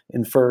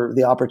 and for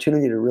the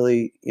opportunity to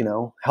really,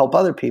 help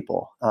other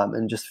people,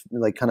 and just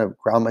like kind of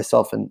ground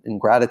myself in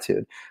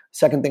gratitude.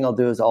 Second thing I'll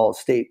do is I'll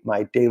state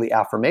my daily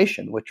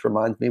affirmation, which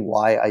reminds me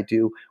why I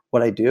do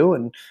what I do,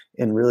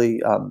 and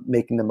really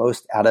making the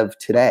most out of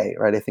today,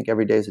 right? I think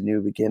every day is a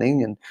new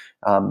beginning,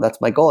 and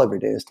that's my goal every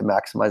day, is to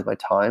maximize my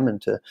time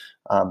and to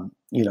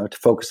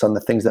focus on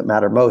the things that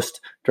matter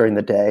most during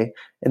the day.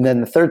 And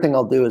then the third thing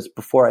I'll do is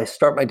before I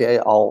start my day,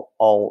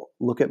 I'll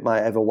look at I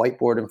have a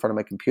whiteboard in front of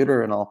my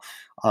computer, and I'll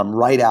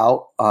write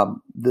out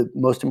the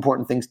most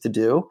important things to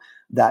do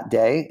that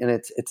day. And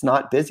it's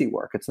not busy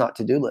work. It's not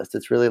to-do list.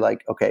 It's really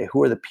like, okay,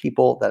 who are the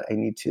people that I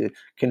need to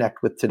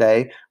connect with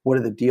today? What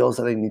are the deals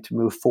that I need to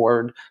move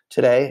forward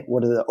today?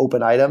 What are the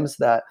open items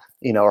that,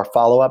 are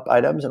follow-up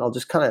items? And I'll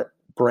just kind of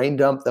brain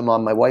dump them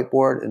on my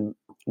whiteboard, and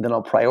then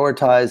I'll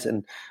prioritize,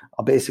 and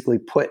I'll basically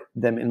put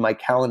them in my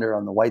calendar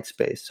on the white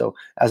space. So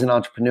as an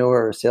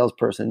entrepreneur or a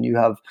salesperson,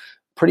 you're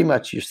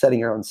setting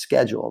your own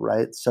schedule,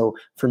 right? So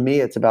for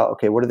me, it's about,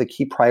 okay, what are the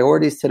key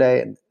priorities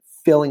today, and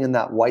filling in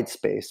that white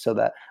space so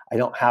that I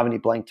don't have any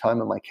blank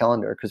time on my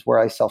calendar. Because where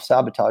I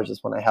self-sabotage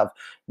is when I have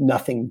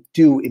nothing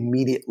due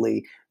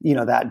immediately,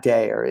 that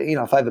day. Or,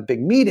 if I have a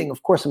big meeting,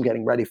 of course I'm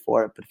getting ready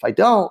for it. But if I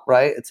don't,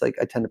 right, it's like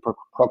I tend to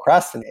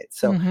procrastinate.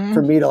 So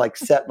for me to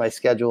set my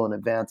schedule in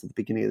advance at the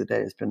beginning of the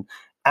day has been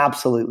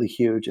absolutely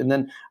huge. And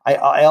then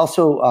I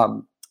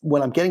also,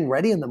 when I'm getting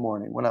ready in the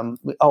morning,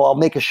 I'll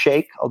make a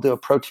shake. I'll do a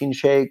protein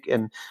shake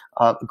and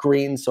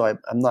greens, so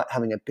I'm not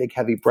having a big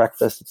heavy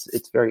breakfast.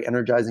 It's very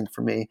energizing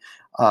for me.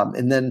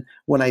 And then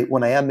when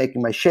I am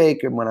making my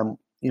shake, and when I'm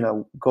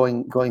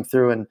going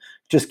through and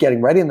just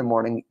getting ready in the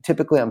morning,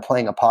 typically I'm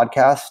playing a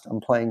podcast. I'm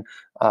playing,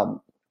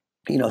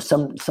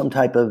 some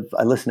type of,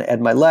 I listen to Ed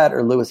Milet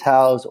or Lewis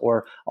Howes,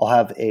 or I'll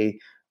have a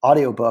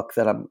audiobook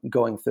that I'm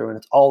going through, and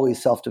it's always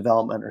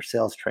self-development or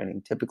sales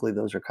training. Typically,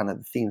 those are kind of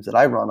the themes that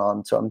I run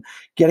on. So I'm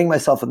getting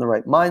myself in the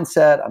right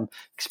mindset. I'm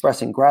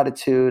expressing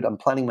gratitude. I'm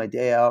planning my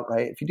day out,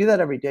 right? If you do that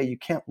every day, you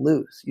can't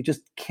lose. You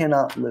just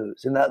cannot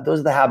lose. And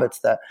those are the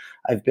habits that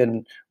I've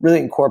been really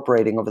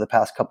incorporating over the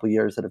past couple of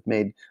years that have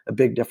made a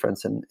big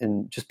difference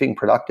in just being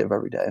productive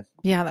every day.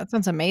 Yeah, that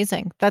sounds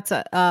amazing. That's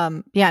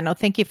no,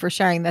 thank you for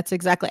sharing. That's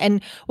exactly.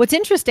 And what's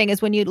interesting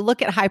is when you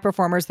look at high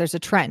performers, there's a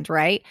trend,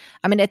 right?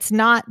 I mean,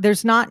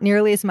 there's not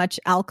nearly as much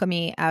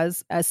alchemy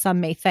as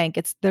some may think.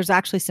 There's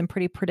actually some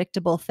pretty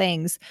predictable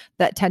things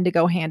that tend to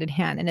go hand in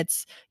hand. And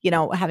it's,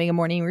 having a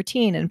morning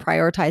routine and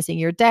prioritizing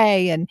your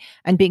day and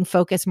being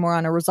focused more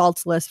on a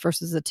results list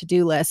versus a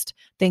to-do list,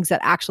 things that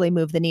actually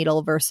move the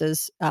needle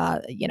versus,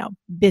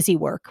 busy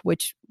work,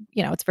 which,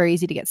 it's very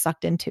easy to get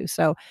sucked into.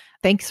 So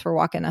thanks for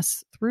walking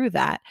us through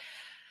that.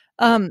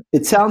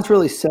 It sounds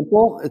really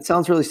simple.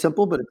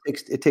 But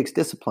it takes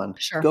discipline.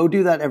 Sure. Go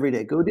do that every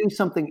day. Go do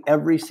something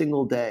every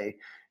single day,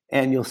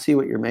 and you'll see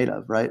what you're made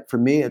of, right? For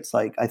me, it's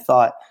like, I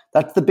thought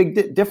that's the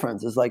big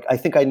difference is like, I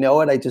think I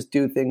know it. I just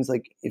do things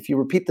like, if you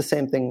repeat the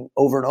same thing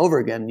over and over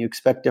again, you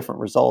expect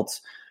different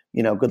results,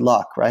 good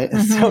luck, right?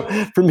 Mm-hmm. So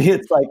for me,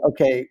 it's like,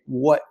 okay,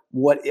 what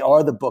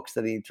are the books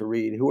that I need to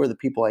read? Who are the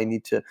people I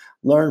need to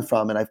learn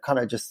from? And I've kind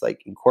of just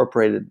like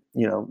incorporated,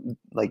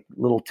 like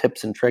little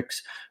tips and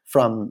tricks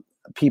from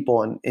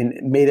people and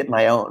made it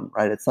my own,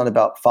 right? It's not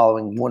about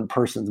following one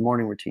person's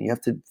morning routine. You have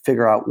to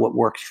figure out what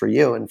works for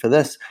you. And for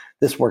this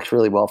works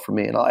really well for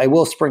me. And I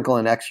will sprinkle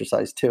in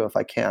exercise too, if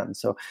I can.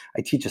 So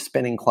I teach a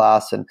spinning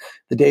class, and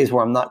the days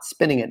where I'm not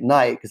spinning at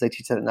night, because I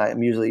teach that at night,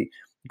 I'm usually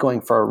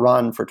going for a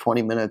run for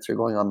 20 minutes or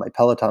going on my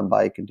Peloton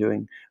bike and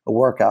doing a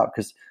workout.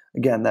 Because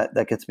again,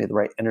 that gets me the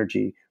right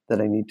energy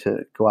that I need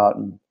to go out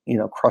and,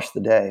 crush the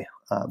day.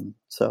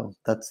 So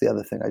that's the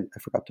other thing I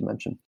forgot to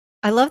mention.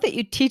 I love that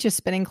you teach a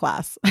spinning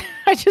class.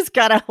 I just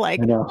gotta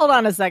hold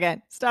on a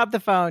second. Stop the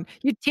phone.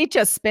 You teach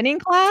a spinning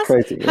class?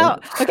 It's crazy. How?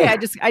 Okay,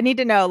 I need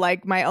to know,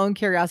 like, my own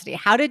curiosity.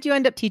 How did you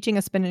end up teaching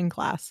a spinning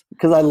class?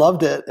 Because I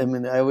loved it. I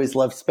mean, I always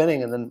loved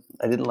spinning, and then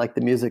I didn't like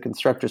the music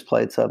instructors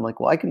played. So I'm like,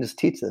 well, I can just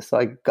teach this. So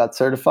I got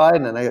certified,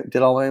 and then I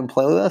did all my own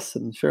playlists,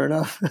 and sure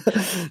enough,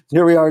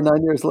 here we are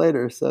 9 years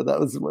later. So that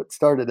was what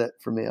started it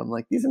for me. I'm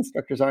like, these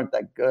instructors aren't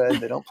that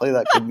good. They don't play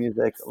that good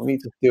music. Let me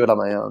just do it on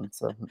my own.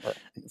 So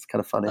it's kind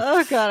of funny.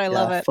 Oh God, I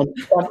love it.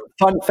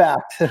 Fun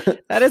fact.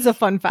 That is a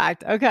fun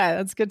fact. Okay,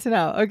 that's good to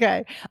know.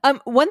 Okay.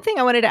 One thing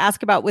I wanted to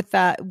ask about with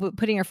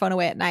putting your phone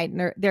away at night,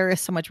 and there is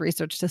so much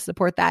research to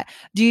support that.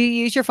 Do you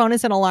use your phone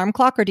as an alarm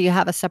clock, or do you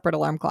have a separate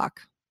alarm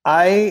clock?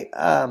 I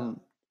have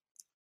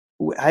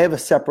a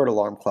separate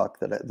alarm clock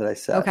that I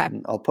set. Okay.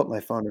 And I'll put my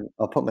phone in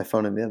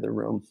the other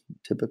room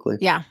typically.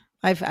 Yeah.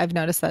 I've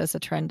noticed that as a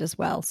trend as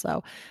well.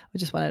 So I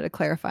just wanted to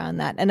clarify on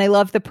that. And I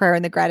love the prayer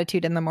and the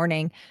gratitude in the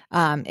morning.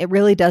 It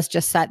really does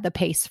just set the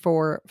pace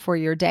for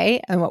your day,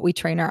 and what we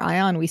train our eye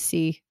on, we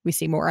see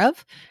more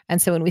of.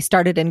 And so when we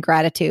started in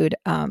gratitude,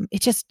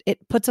 it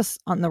puts us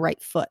on the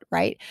right foot,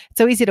 right? It's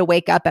so easy to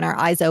wake up and our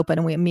eyes open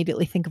and we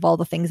immediately think of all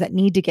the things that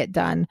need to get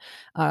done.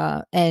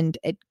 And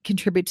it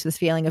contributes to this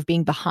feeling of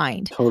being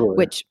behind, totally.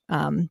 Which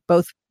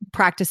both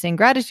practicing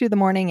gratitude in the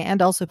morning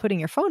and also putting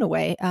your phone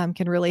away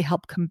can really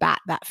help combat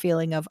that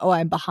feeling of, oh,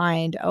 I'm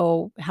behind.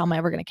 Oh, how am I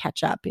ever going to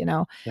catch up?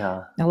 Yeah.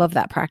 I love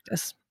that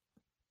practice.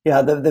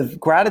 Yeah. The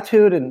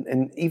gratitude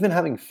and even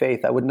having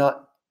faith, I would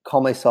not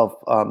call myself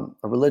a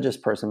religious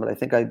person, but I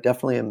think I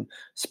definitely am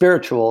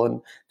spiritual. And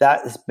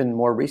that has been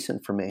more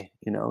recent for me.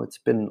 It's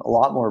been a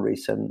lot more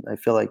recent. I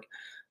feel like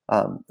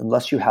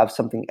unless you have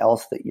something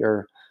else that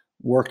you're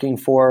working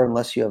for,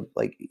 unless you have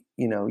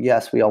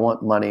yes, we all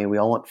want money, we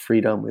all want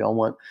freedom, we all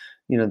want,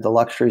 the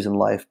luxuries in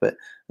life, but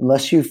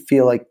unless you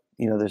feel like,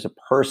 there's a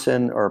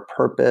person or a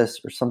purpose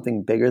or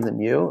something bigger than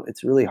you,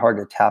 it's really hard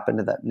to tap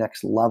into that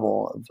next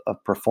level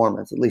of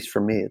performance. At least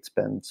for me, it's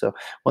been. So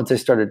once I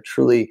started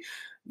truly,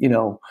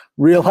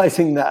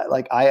 realizing that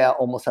like I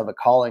almost have a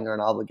calling or an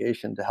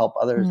obligation to help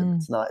others,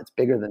 and it's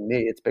bigger than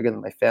me, it's bigger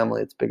than my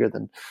family, it's bigger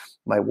than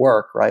my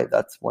work, right?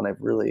 That's when I've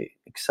really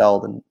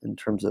excelled in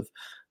terms of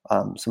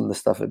some of the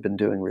stuff I've been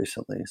doing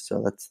recently.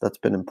 So that's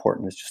been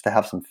important, is just to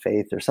have some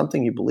faith. There's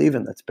something you believe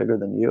in that's bigger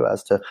than you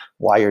as to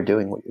why you're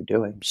doing what you're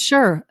doing.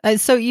 Sure.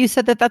 So you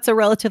said that that's a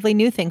relatively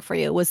new thing for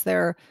you. Was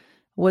there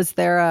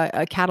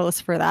a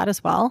catalyst for that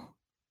as well?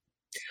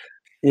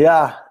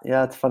 Yeah.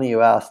 It's funny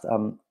you asked.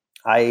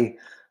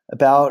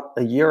 About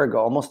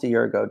almost a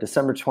year ago,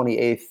 December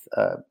 28th,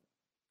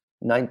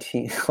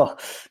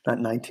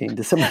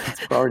 December,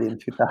 it's already in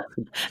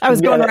 2000. I was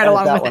going right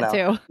along with it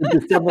too.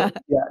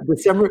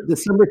 December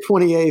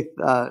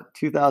 28th,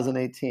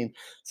 2018.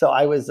 So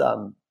I was,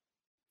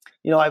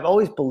 I've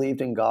always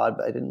believed in God,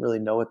 but I didn't really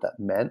know what that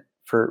meant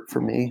for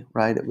me,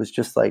 right? It was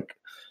just like,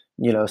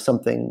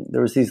 something,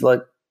 there was these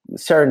like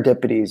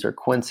serendipities or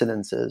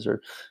coincidences,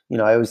 or,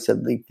 I always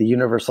said like the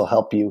universe will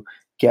help you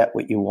get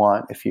what you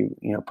want if you,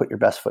 put your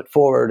best foot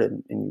forward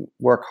and you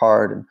work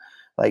hard. And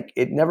like,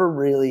 it never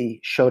really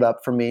showed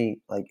up for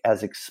me like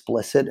as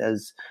explicit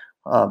as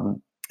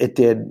it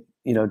did,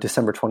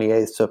 December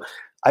 28th. So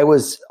it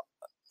was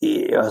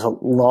a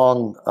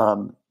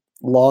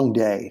long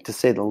day, to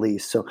say the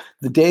least. So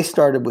the day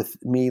started with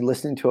me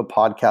listening to a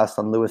podcast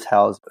on Lewis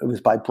Howes. It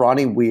was by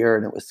Bronnie Weir,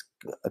 and it was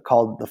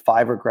called The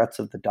 5 Regrets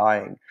of the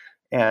Dying.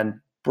 And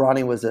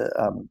Bronnie was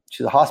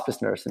she's a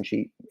hospice nurse, and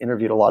she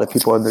interviewed a lot of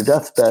people on their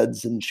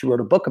deathbeds, and she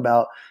wrote a book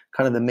about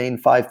kind of the main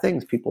 5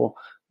 things people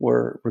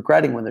were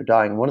regretting when they're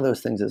dying. One of those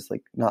things is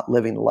like not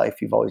living the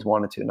life you've always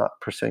wanted to, not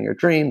pursuing your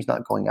dreams,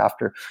 not going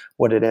after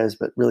what it is,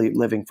 but really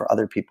living for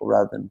other people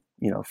rather than,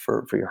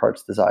 for your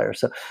heart's desire.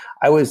 So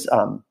I've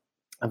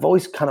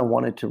always kind of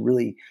wanted to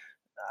really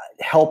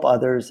help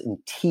others and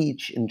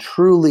teach and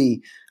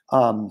truly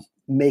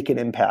make an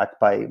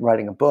impact by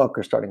writing a book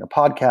or starting a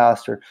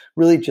podcast, or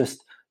really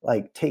just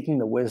like taking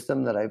the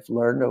wisdom that I've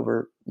learned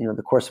over,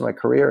 the course of my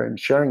career and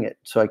sharing it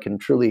so I can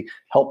truly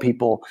help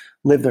people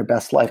live their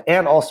best life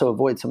and also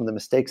avoid some of the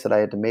mistakes that I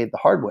had to make the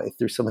hard way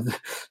through some of the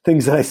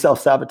things that I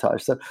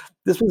self-sabotage. So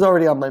this was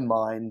already on my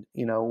mind,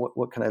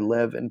 what can I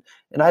live? And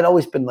I'd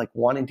always been like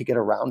wanting to get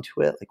around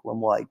to it. Like, when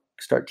will I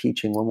start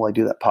teaching? When will I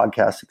do that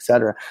podcast, et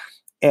cetera?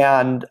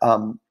 And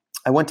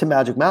I went to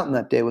Magic Mountain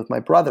that day with my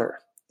brother,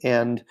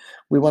 and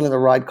we went on a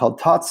ride called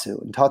Tatsu.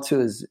 And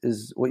Tatsu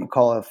is what you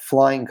call a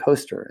flying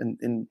coaster.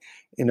 And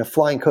in a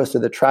flying coaster,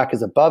 the track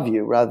is above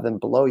you rather than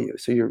below you.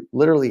 So you're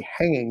literally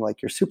hanging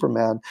like you're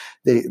Superman.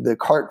 The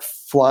cart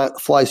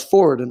flies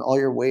forward, and all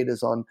your weight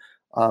is on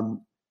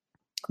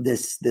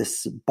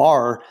this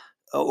bar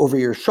over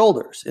your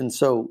shoulders. And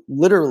so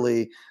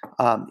literally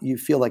you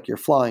feel like you're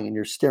flying and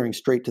you're staring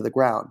straight to the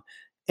ground.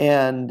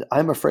 And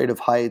I'm afraid of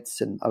heights,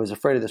 and I was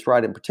afraid of this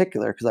ride in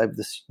particular because I have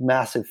this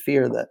massive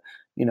fear that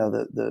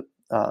the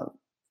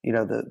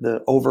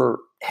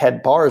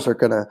overhead bars are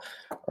gonna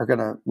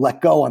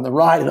let go on the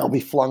ride and I'll be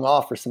flung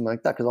off or something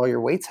like that because all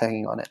your weight's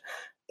hanging on it.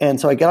 And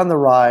so I get on the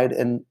ride,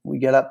 and we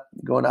get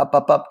going up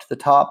to the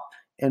top,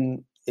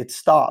 and it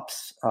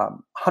stops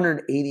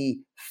 180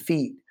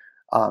 feet.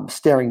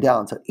 Staring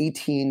down, so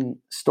 18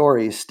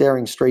 stories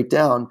staring straight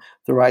down.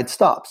 The ride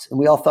stops, and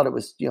we all thought it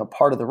was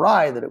part of the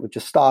ride, that it would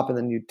just stop and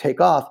then you'd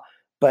take off,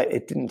 but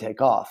it didn't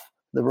take off.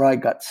 The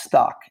ride got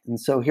stuck, and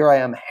so here I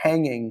am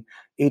hanging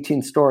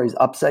 18 stories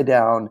upside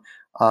down,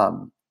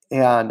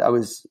 and I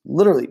was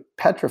literally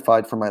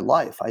petrified for my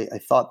life. I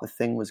thought the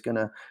thing was going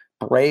to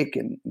break,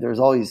 and there's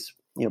all these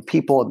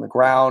people in the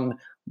ground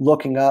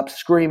looking up,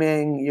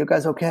 screaming, "You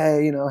guys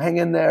okay? Hang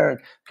in there." And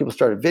people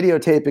started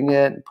videotaping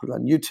it and put it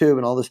on YouTube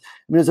and all this. I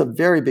mean, it was a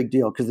very big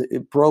deal because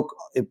it broke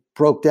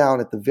down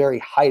at the very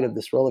height of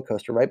this roller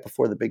coaster right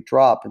before the big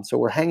drop. And so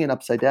we're hanging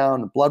upside down,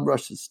 the blood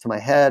rushes to my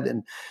head.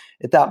 And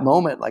at that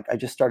moment, like, I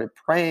just started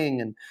praying,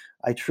 and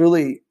I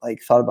truly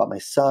thought about my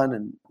son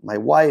and my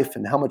wife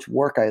and how much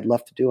work I had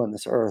left to do on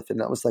this earth.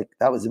 And that was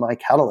my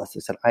catalyst.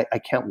 I said, I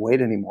can't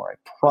wait anymore. I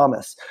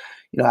promise.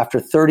 After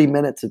 30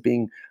 minutes of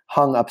being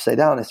hung upside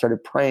down, I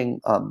started praying,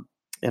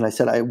 and I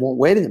said, I won't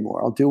wait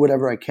anymore. I'll do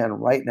whatever I can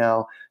right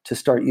now to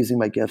start using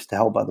my gifts to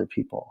help other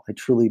people. I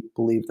truly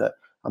believe that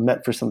I'm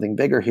meant for something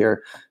bigger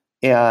here.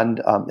 And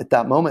at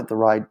that moment, the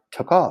ride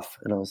took off,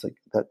 and I was like,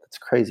 that's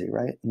crazy,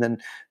 right? And then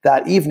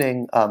that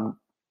evening,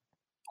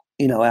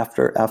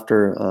 after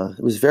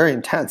it was very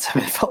intense. I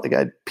mean, I felt like I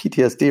had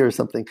PTSD or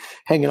something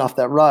hanging off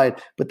that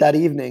ride. But that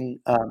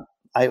evening,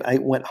 I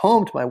went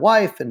home to my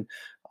wife, and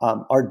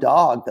our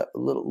dog, the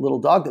little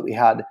dog that we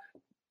had,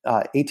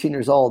 18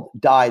 years old,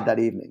 died that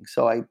evening.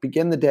 So I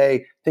begin the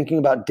day thinking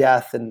about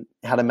death and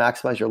how to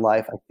maximize your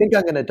life. I think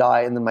I'm going to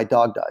die, and then my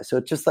dog dies. So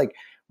it just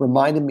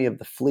reminded me of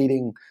the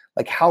fleeting,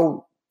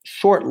 how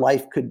short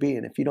life could be.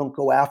 And if you don't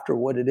go after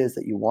what it is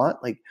that you want,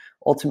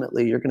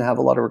 ultimately you're going to have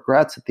a lot of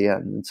regrets at the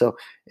end. And so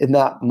in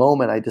that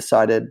moment, I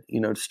decided,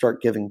 to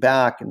start giving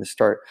back and to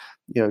start,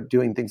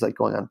 doing things like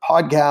going on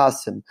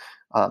podcasts and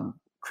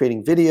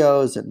creating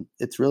videos. And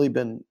it's really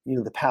been,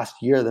 the past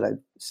year that I've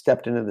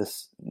stepped into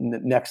this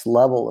next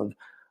level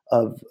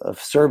of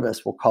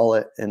service, we'll call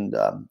it. And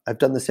I've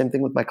done the same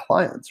thing with my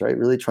clients, right?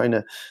 Really trying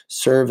to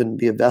serve and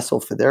be a vessel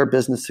for their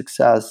business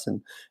success.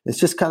 And it's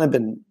just kind of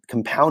been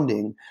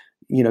compounding,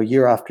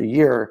 year after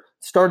year.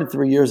 Started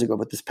 3 years ago,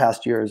 but this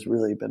past year has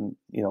really been,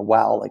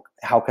 wow,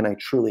 how can I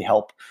truly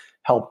help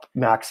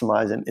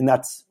maximize? And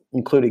that's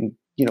including,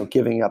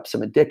 giving up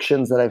some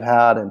addictions that I've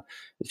had. And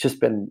it's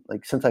just been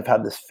since I've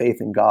had this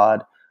faith in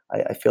God,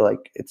 I feel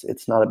like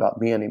it's not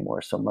about me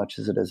anymore so much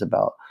as it is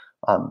about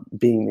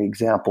being the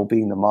example,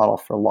 being the model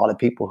for a lot of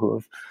people who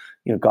have,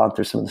 gone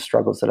through some of the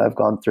struggles that I've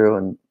gone through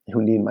and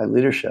who need my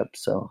leadership.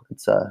 So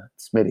it's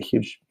made a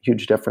huge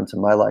difference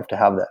in my life to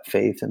have that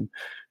faith and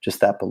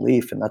just that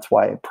belief. And that's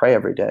why I pray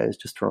every day, is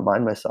just to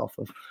remind myself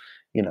of,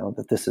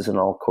 that this isn't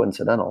all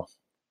coincidental.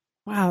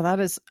 Wow, that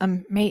is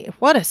amazing.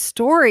 What a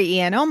story,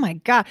 Ian. Oh my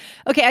God.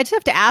 Okay, I just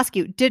have to ask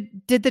you, did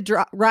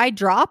the ride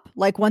drop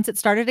like once it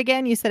started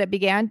again? You said it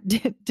began.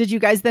 Did you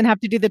guys then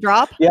have to do the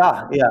drop?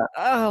 Yeah, yeah.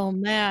 Oh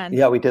man.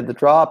 Yeah, we did the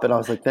drop, and I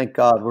was like, "Thank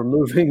God, we're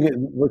moving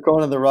and we're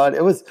going on the ride."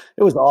 It was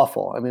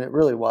awful. I mean, it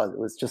really was. It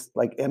was just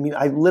like, I mean,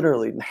 I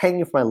literally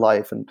hanging for my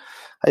life, and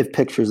I have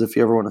pictures if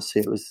you ever want to see.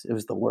 It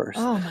was the worst,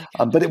 Oh my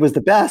but gosh. it was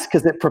the best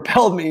because it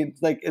propelled me.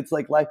 It's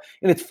like life,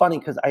 and it's funny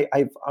because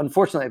I've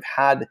unfortunately I've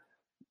had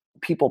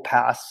people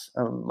pass.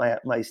 My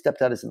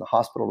stepdad is in the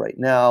hospital right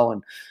now,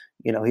 and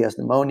he has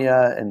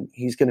pneumonia, and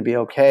he's going to be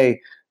okay,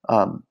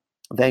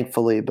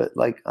 thankfully. But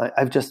like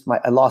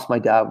I lost my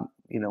dad.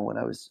 When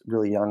I was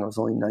really young, I was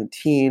only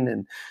 19,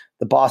 and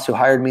the boss who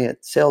hired me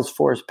at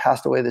Salesforce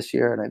passed away this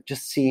year, and I've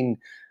just seen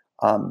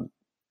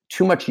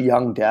too much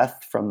young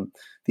death from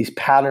these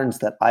patterns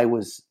that I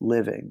was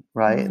living,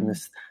 right? And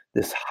Mm.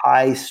 this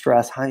high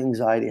stress, high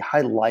anxiety,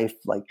 high life,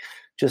 like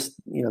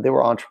just they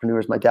were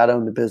entrepreneurs. My dad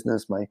owned a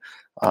business.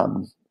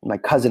 My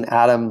cousin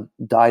Adam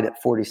died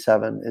at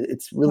 47.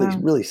 It's really Wow.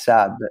 really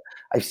sad, but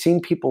I've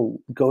seen people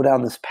go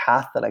down this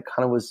path that I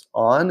kind of was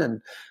on, and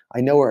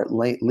I know where it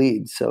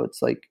leads. So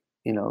it's like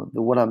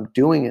what I'm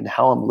doing and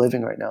how I'm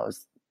living right now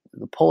is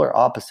the polar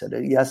opposite.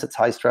 Yes, it's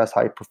high stress,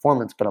 high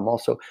performance, but I'm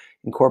also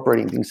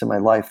incorporating things in my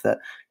life that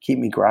keep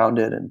me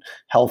grounded and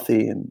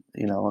healthy. And,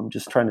 I'm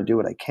just trying to do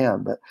what I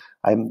can, but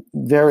I'm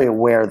very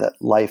aware that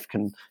life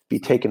can be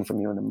taken from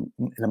you in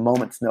a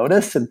moment's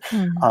notice. And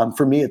Mm.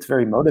 for me, it's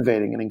very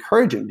motivating and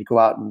encouraging to go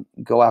out and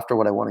go after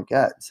what I want to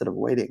get instead of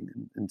waiting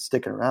and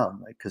sticking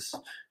around, like, cause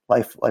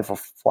life will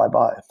fly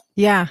by.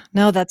 Yeah,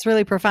 no, that's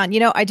really profound.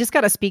 I just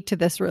got to speak to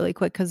this really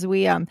quick because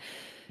we,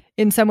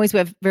 in some ways, we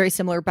have very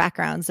similar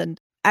backgrounds. And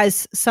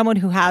as someone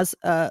who has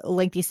a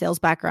lengthy sales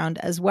background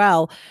as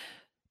well,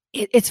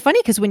 it's funny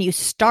because when you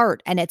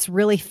start and it's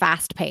really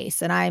fast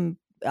paced, and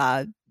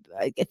I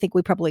think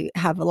we probably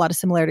have a lot of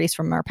similarities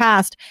from our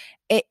past.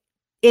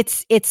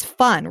 It's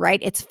fun, right?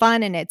 It's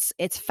fun and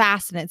it's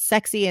fast and it's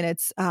sexy and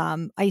it's.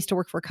 I used to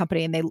work for a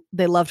company and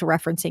they loved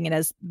referencing it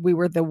as we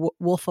were the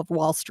Wolf of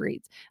Wall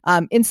Street.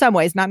 In some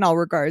ways, not in all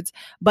regards,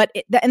 but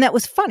and that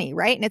was funny,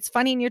 right? And it's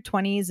funny in your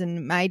 20s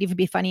and might even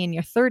be funny in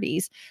your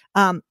 30s.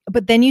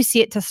 But then you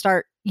see it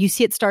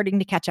starting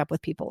to catch up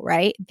with people,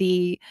 right?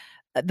 The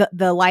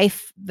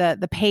life,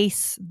 the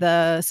pace,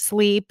 the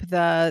sleep,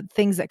 the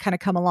things that kind of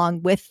come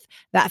along with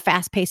that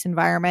fast paced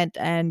environment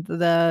and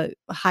the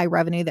high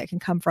revenue that can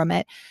come from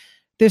it.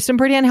 There's some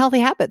pretty unhealthy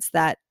habits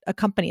that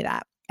accompany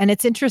that. And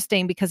it's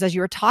interesting because as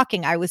you were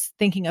talking, I was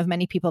thinking of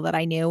many people that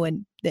I knew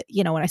and that,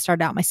 when I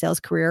started out my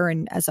sales career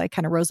and as I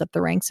kind of rose up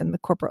the ranks in the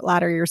corporate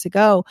ladder years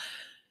ago,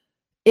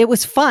 it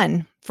was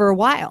fun for a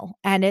while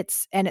and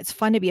it's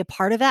fun to be a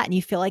part of that. And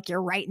you feel like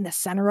you're right in the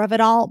center of it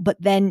all, but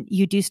then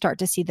you do start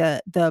to see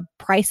the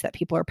price that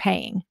people are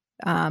paying.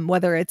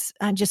 Whether it's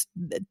just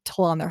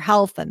toll on their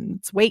health and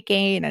it's weight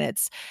gain and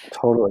it's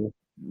Totally.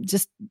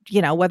 just,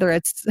 whether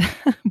it's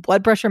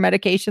blood pressure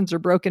medications or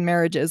broken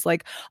marriages,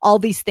 like all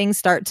these things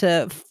start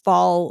to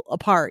fall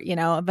apart.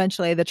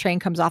 Eventually the train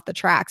comes off the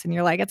tracks and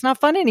you're like, it's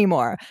not fun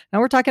anymore. Now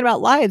we're talking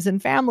about lives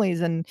and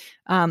families and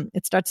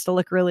it starts to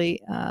look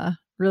really,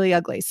 really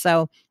ugly.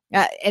 So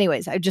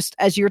anyways,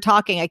 as you're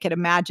talking, I could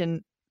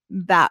imagine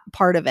that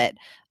part of it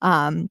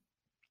and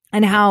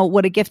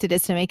what a gift it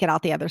is to make it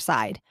out the other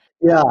side.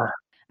 Yeah.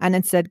 And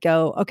instead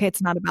go, okay,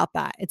 it's not about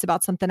that. It's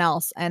about something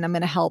else. And I'm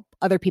going to help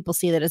other people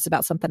see that it's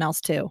about something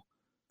else too.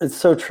 It's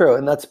so true.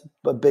 And that's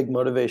a big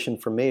motivation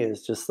for me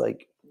is just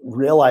like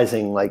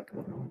realizing like,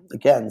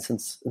 again,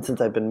 since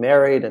I've been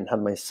married and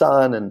had my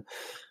son and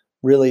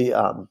really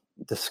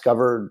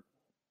discovered,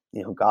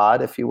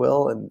 God, if you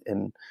will,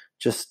 and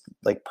just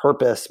like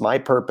purpose, my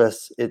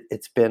purpose,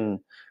 it's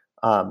been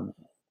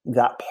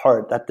that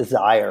part, that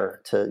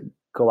desire to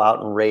go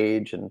out and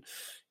rage and,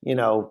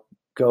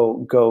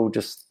 go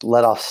just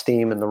let off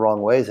steam in the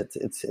wrong ways.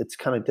 It's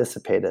kind of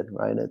dissipated,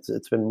 right?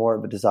 It's been more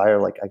of a desire.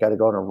 Like I got to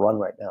go on a run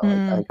right now.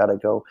 I got to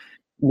go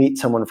meet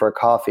someone for a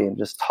coffee and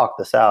just talk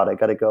this out. I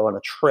got to go on a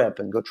trip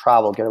and go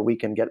travel, get a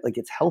weekend,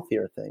 it's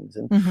healthier things.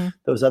 And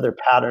those other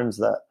patterns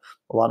that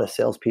a lot of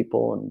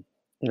salespeople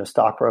and,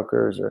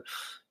 stockbrokers or,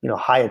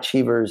 high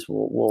achievers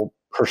will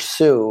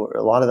pursue.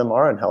 A lot of them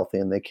are unhealthy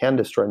and they can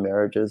destroy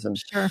marriages. And,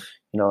 Sure.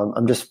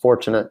 I'm just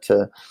fortunate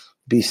to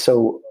be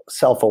so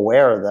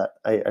self-aware that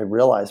I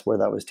realized where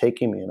that was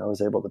taking me, and I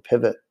was able to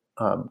pivot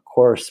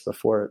course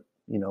before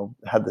it,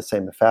 had the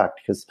same effect.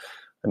 Because,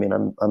 I mean,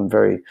 I'm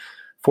very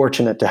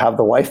fortunate to have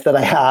the wife that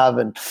I have,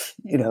 and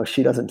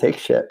she doesn't take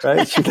shit,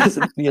 right? She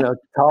doesn't,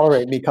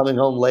 tolerate me coming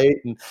home late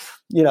and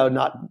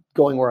not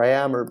going where I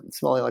am or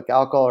smelling like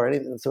alcohol or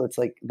anything. So it's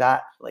like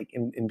that, like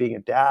in being a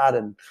dad,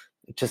 and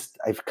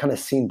I've kind of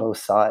seen both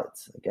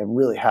sides. Like I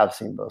really have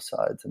seen both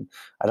sides, and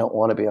I don't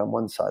want to be on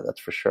one side,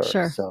 that's for sure.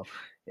 Sure. So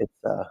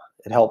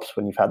it helps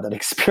when you've had that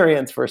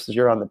experience versus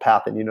you're on the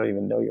path and you don't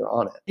even know you're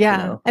on it.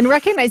 Yeah. You know? And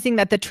recognizing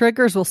that the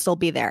triggers will still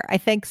be there. I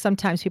think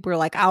sometimes people are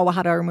like, oh, well,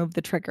 how do I remove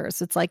the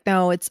triggers? It's like,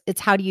 no, it's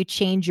how do you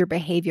change your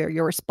behavior,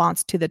 your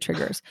response to the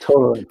triggers?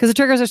 Totally. Because the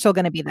triggers are still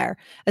going to be there,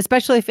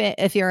 especially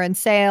if you're in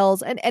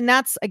sales. And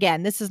that's,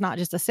 again, this is not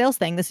just a sales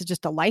thing. This is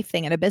just a life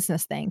thing and a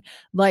business thing.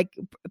 Like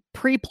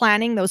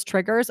pre-planning those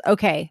triggers.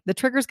 Okay, the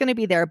trigger's going to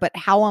be there, but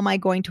how am I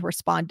going to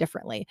respond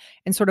differently?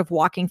 And sort of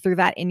walking through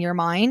that in your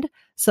mind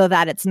so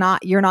that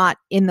you're not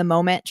in the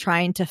moment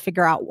trying to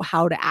figure out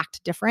how to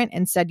act different.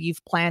 Instead,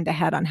 you've planned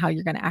ahead on how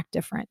you're going to act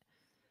different.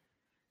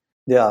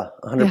 Yeah,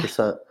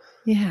 100%.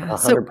 Yeah,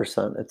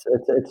 100%.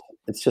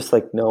 It's just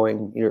like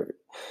knowing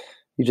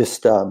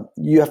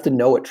you have to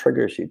know what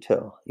triggers you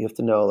too. You have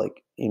to know,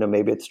 like,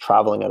 maybe it's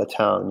traveling out of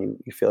town.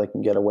 You feel like you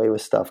can get away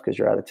with stuff because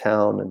you're out of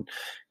town, and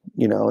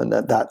and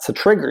that's a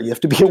trigger you have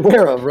to be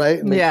aware of, right?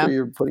 And make sure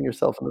you're putting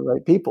yourself in the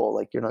right people.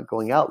 Like, you're not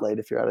going out late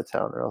if you're out of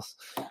town, or else,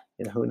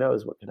 who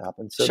knows what could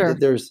happen. So sure.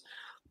 there's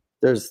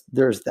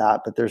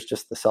that, but there's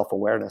just the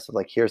self-awareness of,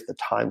 like, here's the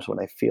times when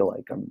I feel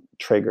like I'm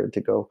triggered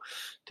to go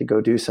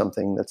do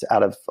something that's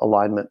out of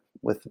alignment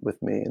with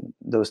me. And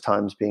those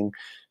times being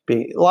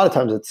a lot of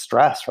times it's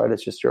stress, right?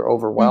 It's just you're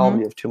overwhelmed,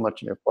 you have too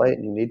much on your plate,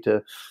 and you need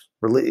to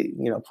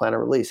plan a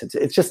release.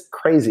 It's just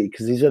crazy,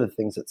 because these are the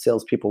things that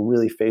salespeople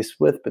really face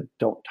with, but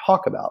don't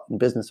talk about, and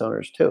business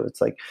owners too.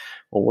 It's like,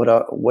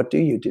 well, what do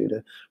you do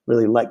to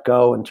really let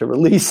go and to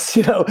release,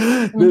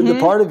 the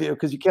part of you?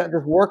 Because you can't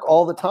just work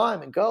all the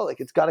time and go. Like,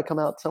 it's got to come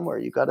out somewhere.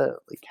 You got to,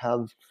 like,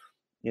 have,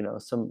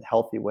 some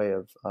healthy way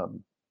of,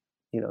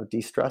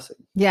 de-stressing.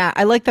 Yeah,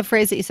 I like the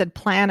phrase that you said,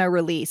 plan a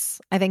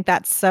release. I think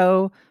that's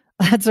a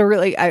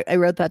really, I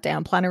wrote that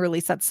down, plan a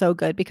release. That's so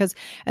good, because,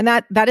 and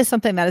that is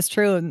something that is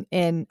true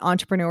in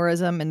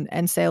entrepreneurism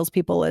and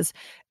salespeople, is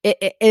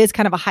it is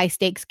kind of a high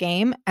stakes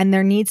game, and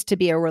there needs to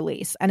be a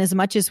release. And as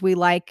much as we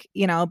like,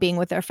 being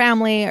with our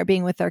family or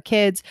being with our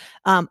kids,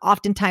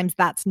 oftentimes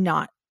that's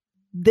not,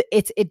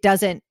 it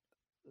doesn't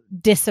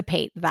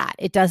dissipate that.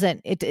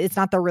 It's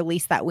not the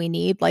release that we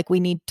need. Like, we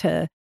need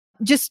to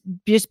just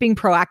being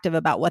proactive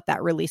about what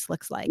that release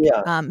looks like.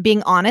 Yeah.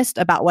 Being honest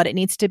about what it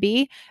needs to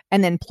be,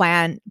 and then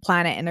plan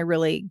it in a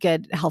really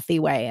good, healthy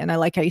way. And I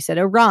like how you said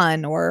a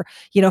run, or,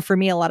 for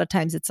me, a lot of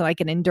times it's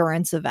like an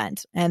endurance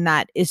event. And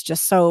that is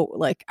just so,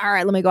 like, all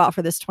right, let me go out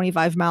for this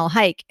 25-mile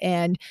hike.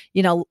 And,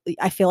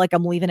 I feel like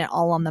I'm leaving it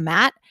all on the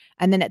mat.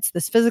 And then it's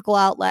this physical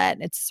outlet.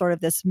 It's sort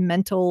of this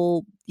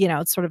mental,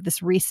 it's sort of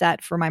this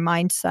reset for my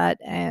mindset.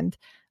 And,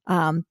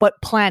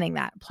 but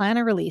plan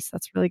a release.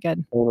 That's really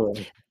good.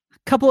 Totally.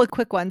 Couple of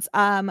quick ones.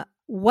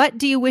 What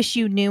do you wish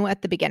you knew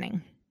at the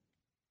beginning?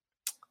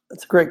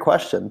 That's a great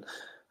question.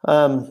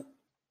 It's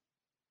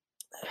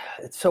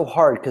so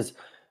hard, because,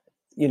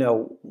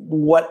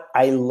 what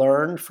I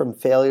learned from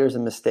failures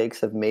and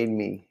mistakes have made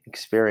me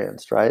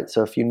experienced, right?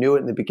 So if you knew it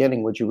in the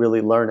beginning, would you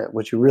really learn it?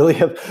 Would you really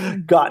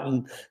have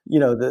gotten,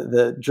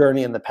 the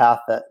journey and the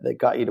path that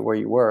got you to where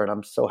you were? And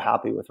I'm so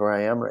happy with where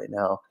I am right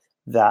now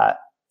that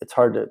it's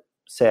hard to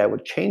say I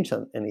would change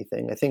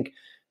anything. I think,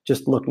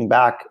 just looking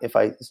back, if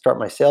I start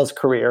my sales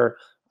career,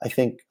 I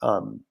think,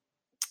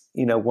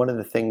 one of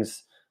the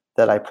things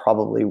that I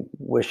probably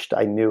wished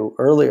I knew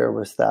earlier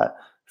was that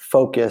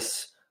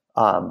focus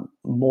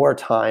more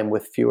time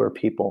with fewer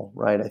people,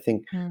 right? I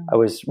think I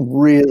was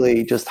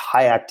really just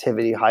high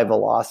activity, high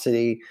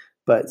velocity,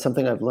 but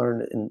something I've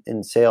learned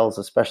in sales,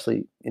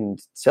 especially in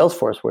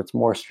Salesforce, where it's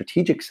more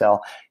strategic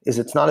sell, is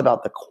it's not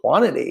about the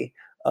quantity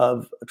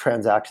of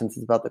transactions,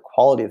 it's about the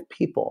quality of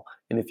people.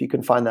 And if you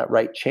can find that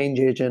right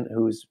change agent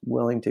who's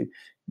willing to,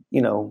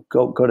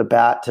 go to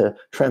bat to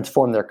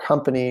transform their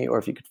company, or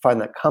if you could find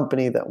that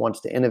company that wants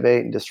to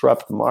innovate and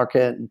disrupt the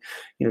market and,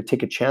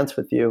 take a chance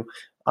with you,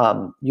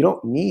 you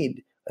don't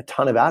need a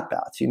ton of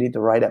at-bats. You need the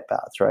right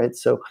at-bats, right?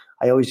 So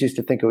I always used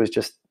to think it was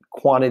just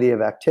quantity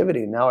of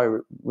activity. Now I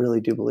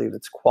really do believe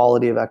it's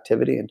quality of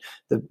activity, and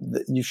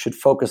you should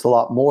focus a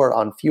lot more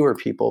on fewer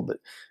people, but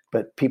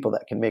people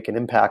that can make an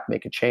impact,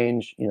 make a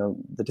change.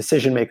 The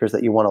decision makers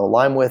that you want to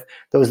align with,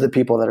 those are the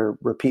people that are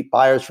repeat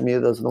buyers from you.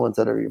 Those are the ones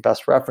that are your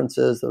best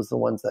references. Those are the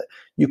ones that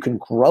you can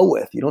grow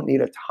with. You don't need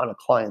a ton of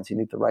clients. You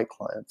need the right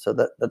clients. So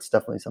that's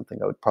definitely something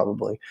I would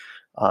probably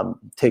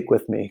take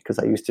with me, because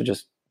I used to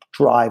just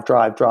drive,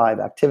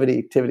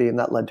 activity, and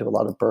that led to a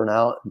lot of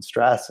burnout and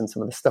stress and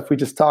some of the stuff we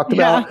just talked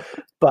about.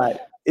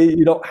 But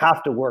you don't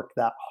have to work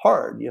that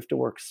hard. You have to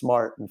work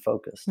smart and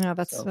focused. Yeah,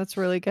 that's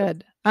really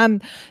good.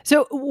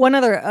 So one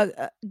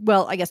other,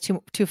 I guess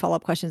two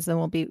follow-up questions, then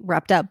we'll be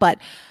wrapped up. But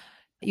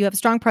you have a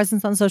strong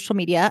presence on social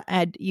media,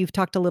 and you've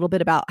talked a little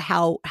bit about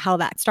how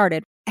that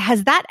started.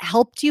 Has that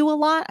helped you a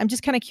lot? I'm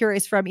just kind of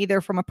curious, from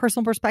a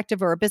personal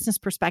perspective or a business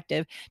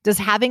perspective, does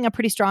having a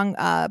pretty strong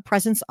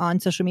presence on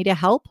social media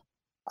help?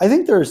 I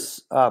think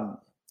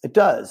it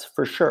does,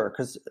 for sure.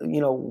 Because,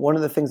 one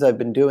of the things I've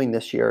been doing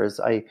this year is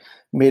I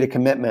made a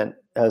commitment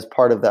as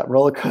part of that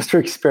roller coaster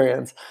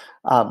experience.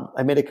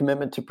 I made a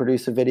commitment to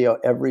produce a video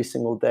every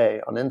single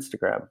day on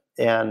Instagram.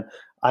 And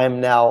I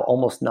am now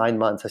almost 9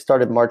 months. I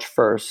started March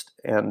 1st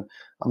and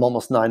I'm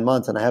almost 9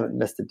 months and I haven't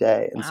missed a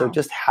day. And so Wow.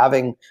 just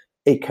having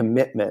a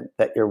commitment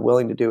that you're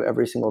willing to do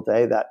every single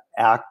day, that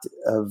act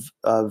of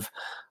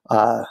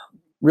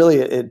really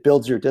it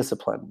builds your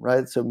discipline,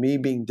 right? So me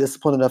being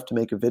disciplined enough to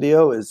make a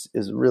video is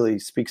really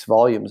speaks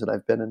volumes. And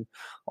I've been in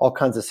all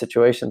kinds of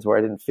situations where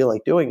I didn't feel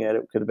like doing it.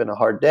 It could have been a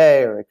hard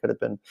day, or it could have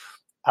been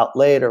out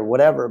late or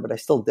whatever, but I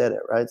still did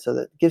it, right? So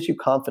that gives you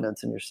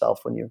confidence in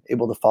yourself when you're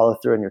able to follow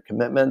through on your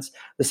commitments.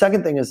 The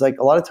second thing is, like,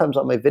 a lot of times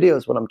on my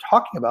videos, what I'm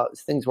talking about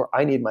is things where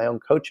I need my own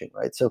coaching,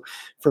 right? So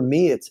for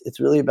me, it's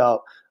really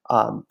about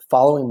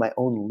following my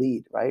own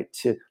lead, right?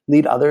 To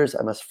lead others,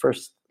 I must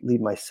first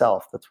lead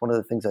myself. That's one of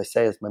the things I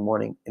say is my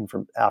morning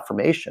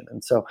affirmation.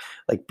 And so,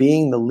 like,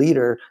 being the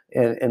leader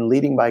and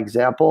leading by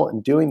example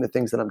and doing the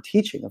things that I'm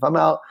teaching. If I'm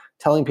out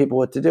telling people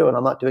what to do and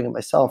I'm not doing it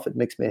myself, it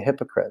makes me a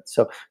hypocrite.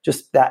 So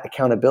just that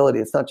accountability,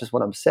 it's not just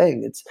what I'm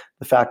saying, it's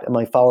the fact, am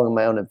I following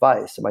my own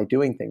advice? Am I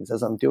doing things?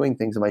 As I'm doing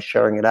things, am I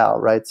sharing it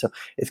out, right? So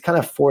it's kind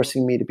of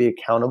forcing me to be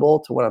accountable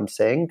to what I'm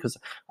saying, because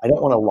I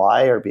don't want to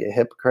lie or be a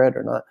hypocrite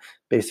or not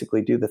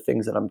basically do the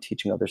things that I'm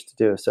teaching others to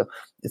do. So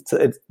it's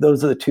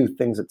those are the two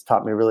things it's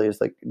taught me, really, is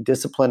like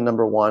discipline,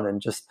 number one,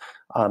 and just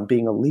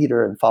being a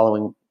leader and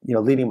following,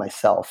 leading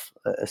myself,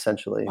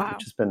 essentially, Wow.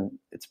 which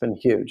it's been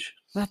huge.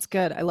 That's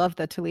good. I love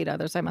the to lead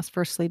others, I must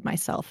first lead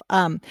myself.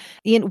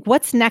 Ian,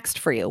 what's next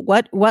for you?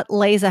 What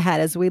lays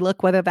ahead as we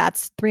look, whether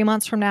that's 3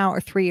 months from now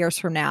or 3 years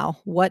from now?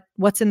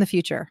 What's in the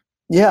future?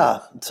 Yeah.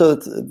 So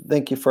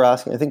thank you for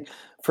asking. I think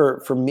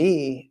for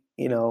me,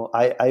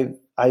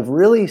 I've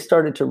really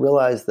started to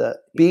realize that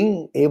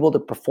being able to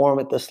perform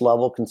at this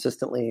level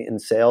consistently in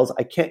sales,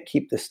 I can't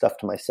keep this stuff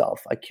to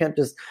myself. I can't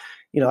just,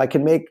 I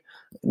can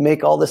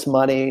make all this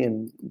money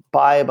and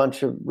buy a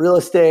bunch of real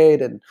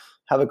estate and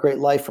have a great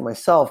life for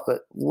myself.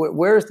 But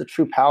where's the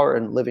true power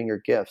in living your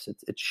gifts?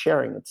 It's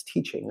sharing, it's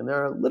teaching. And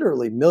there are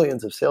literally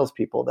millions of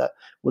salespeople that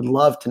would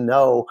love to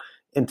know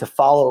and to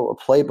follow a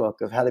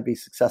playbook of how to be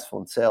successful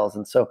in sales.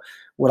 And so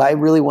what I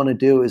really want to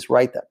do is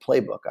write that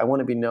playbook. I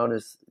want to be known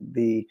as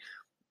the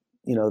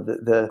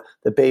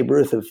Babe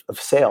Ruth of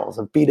sales,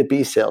 of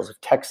B2B sales,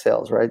 of tech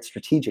sales, right?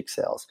 Strategic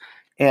sales.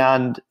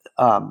 And,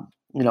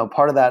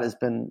 part of that has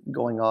been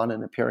going on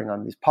and appearing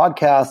on these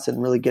podcasts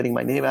and really getting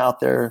my name out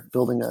there,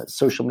 building a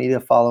social media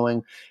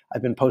following.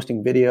 I've been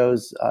posting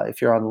videos.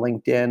 If you're on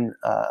LinkedIn,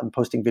 I'm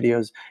posting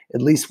videos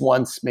at least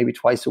once, maybe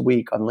twice a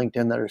week on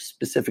LinkedIn that are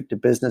specific to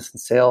business and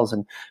sales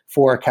and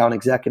for account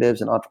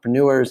executives and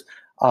entrepreneurs.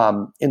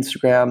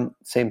 Instagram,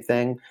 same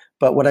thing.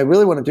 But what I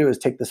really want to do is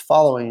take this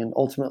following and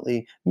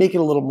ultimately make it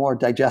a little more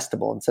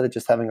digestible. Instead of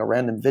just having a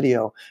random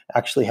video,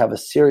 actually have a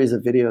series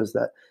of videos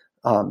that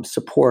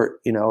support,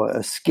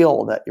 a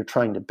skill that you're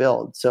trying to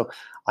build. So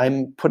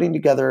I'm putting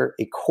together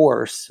a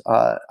course.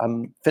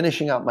 I'm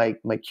finishing out my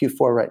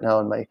Q4 right now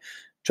in my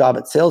job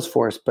at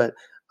Salesforce, but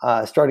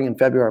starting in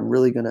February, I'm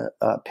really going to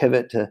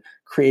pivot to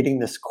creating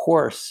this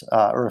course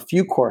or a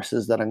few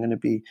courses that I'm going to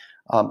be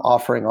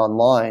offering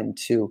online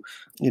to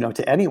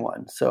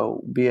anyone.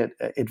 So be it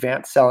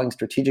advanced selling,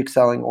 strategic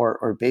selling,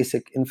 or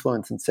basic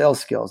influence and sales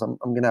skills. I'm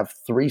going to have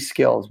 3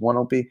 skills.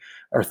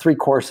 3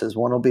 courses.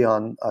 One will be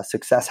on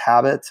success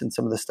habits and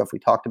some of the stuff we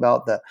talked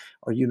about that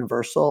are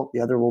universal. The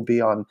other will be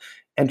on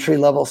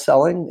entry-level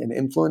selling and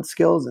influence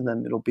skills, and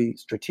then it'll be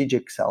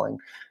strategic selling.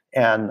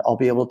 And I'll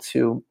be able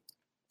to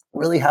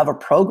really have a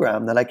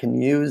program that I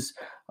can use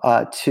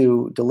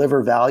to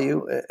deliver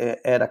value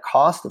at a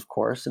cost, of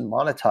course, and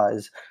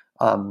monetize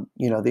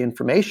the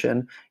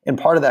information. And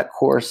part of that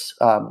course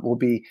will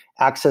be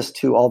access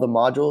to all the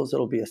modules.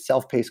 It'll be a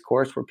self-paced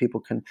course where people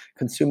can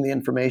consume the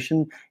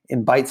information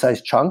in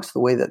bite-sized chunks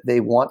the way that they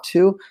want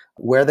to,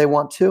 where they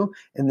want to.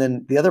 And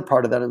then the other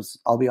part of that is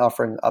I'll be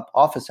offering up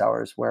office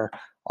hours where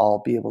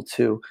I'll be able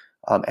to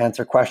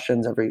answer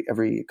questions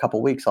every couple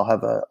of weeks. I'll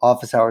have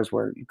office hours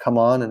where you come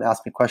on and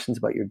ask me questions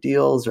about your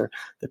deals or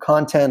the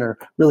content or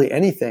really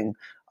anything.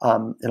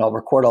 And I'll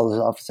record all those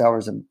office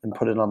hours and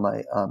put it on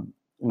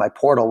my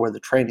portal where the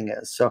training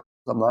is. So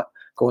I'm not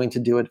going to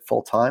do it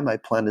full time. I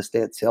plan to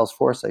stay at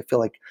Salesforce. I feel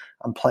like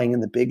I'm playing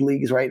in the big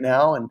leagues right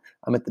now and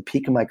I'm at the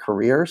peak of my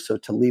career. So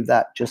to leave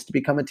that just to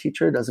become a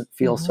teacher doesn't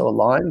feel so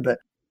aligned, but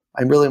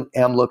I really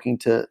am looking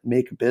to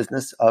make a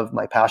business of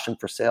my passion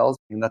for sales.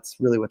 And that's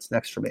really what's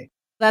next for me.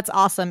 That's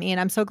awesome, Ian.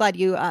 I'm so glad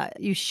you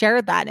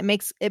shared that. It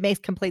makes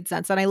complete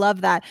sense, and I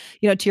love that.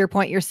 To your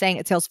point, you're saying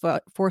at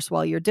Salesforce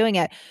while you're doing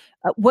it,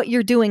 what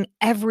you're doing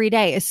every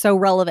day is so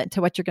relevant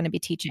to what you're going to be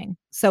teaching.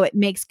 So it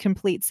makes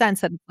complete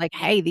sense that, like,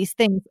 hey, these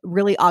things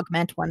really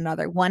augment one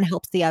another. One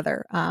helps the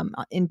other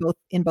in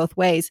both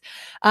ways.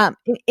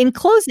 In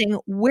closing,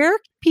 where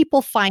can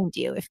people find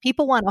you? If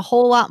people want a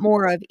whole lot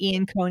more of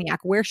Ian Koniak,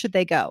 where should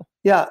they go?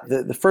 Yeah,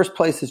 the first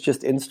place is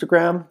just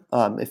Instagram.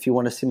 If you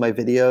want to see my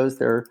videos,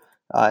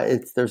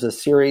 there's a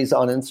series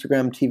on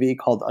Instagram TV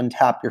called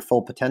Untap Your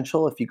Full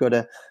Potential. If you go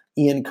to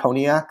Ian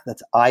Koniak,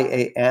 that's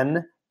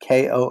IANKONIAK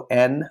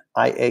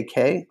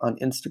on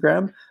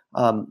Instagram,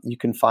 you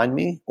can find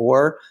me.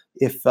 Or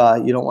if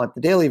you don't want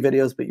the daily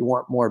videos, but you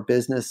want more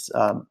business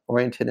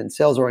oriented and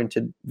sales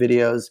oriented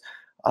videos,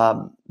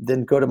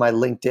 then go to my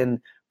LinkedIn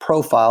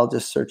profile,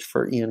 just search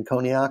for Ian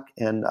Koniak,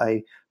 and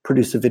I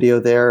produce a video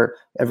there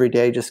every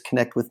day. Just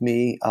connect with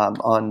me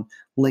on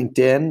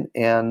LinkedIn,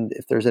 and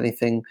if there's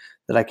anything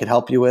that I could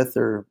help you with,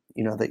 or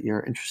that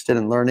you're interested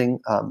in learning,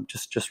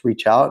 just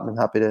reach out, and I'm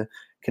happy to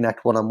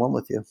connect one-on-one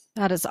with you.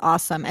 That is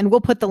awesome. And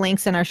we'll put the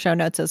links in our show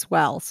notes as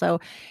well.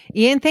 So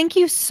Ian, thank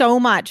you so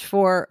much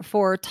for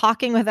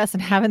talking with us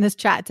and having this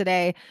chat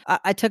today.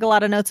 I took a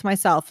lot of notes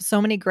myself,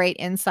 so many great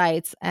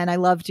insights, and I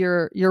loved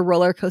your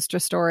roller coaster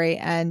story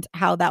and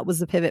how that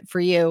was a pivot for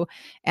you.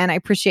 And I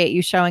appreciate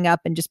you showing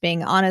up and just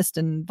being honest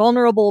and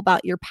vulnerable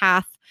about your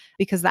path,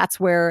 because that's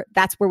where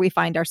we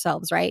find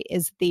ourselves, right?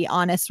 Is the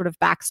honest sort of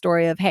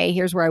backstory of, hey,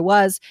 here's where I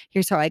was,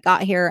 here's how I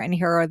got here, and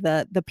here are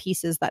the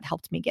pieces that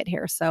helped me get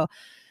here. So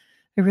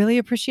I really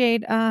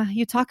appreciate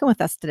you talking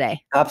with us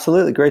today.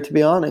 Absolutely. Great to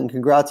be on, and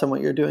congrats on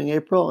what you're doing,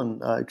 April,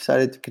 and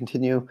excited to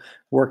continue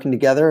working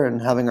together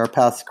and having our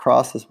paths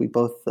cross as we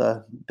both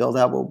build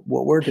out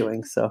what we're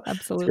doing. So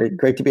absolutely. It's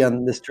great to be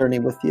on this journey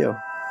with you.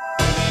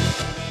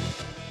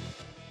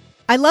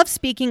 I love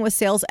speaking with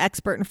sales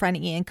expert and friend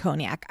Ian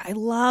Koniak. I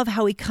love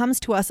how he comes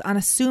to us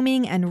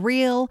unassuming and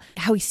real,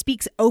 how he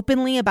speaks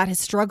openly about his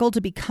struggle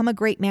to become a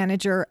great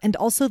manager, and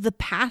also the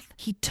path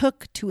he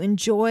took to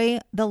enjoy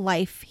the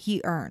life he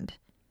earned.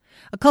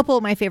 A couple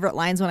of my favorite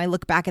lines when I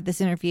look back at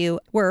this interview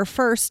were,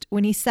 first,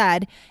 when he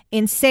said,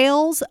 "In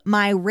sales,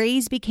 my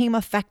raise became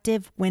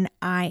effective when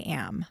I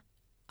am."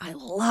 I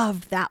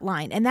loved that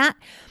line. And that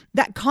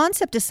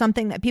concept is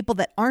something that people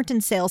that aren't in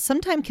sales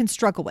sometimes can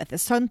struggle with. It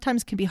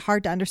sometimes can be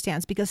hard to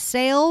understand, because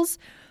sales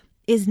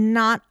is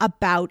not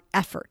about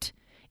effort.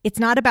 It's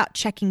not about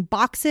checking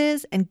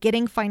boxes and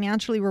getting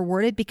financially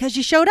rewarded because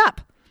you showed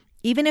up.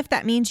 Even if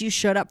that means you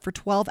showed up for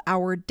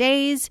 12-hour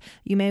days,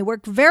 you may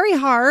work very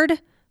hard,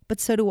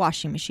 but so do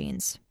washing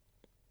machines.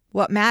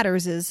 What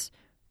matters is,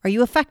 are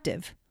you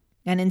effective?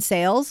 And in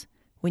sales,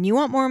 when you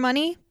want more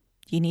money,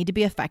 you need to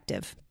be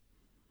effective.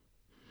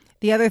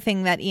 The other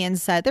thing that Ian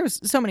said,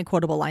 there's so many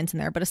quotable lines in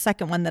there, but a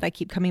second one that I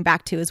keep coming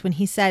back to is when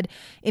he said,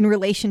 in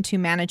relation to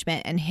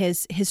management and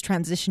his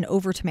transition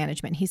over to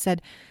management, he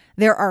said,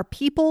 there are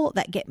people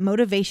that get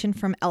motivation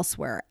from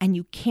elsewhere, and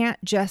you can't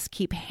just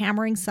keep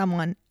hammering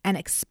someone and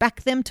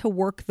expect them to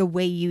work the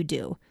way you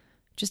do.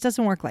 It just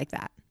doesn't work like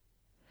that.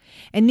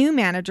 And new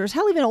managers,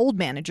 hell, even old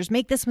managers,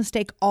 make this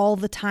mistake all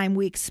the time.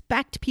 We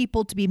expect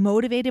people to be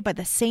motivated by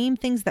the same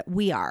things that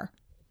we are.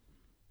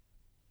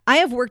 I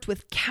have worked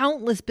with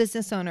countless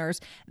business owners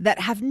that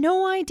have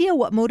no idea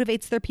what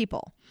motivates their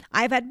people.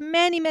 I've had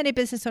many, many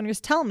business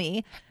owners tell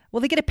me, well,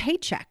 they get a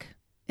paycheck.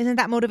 Isn't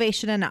that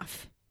motivation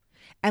enough?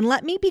 And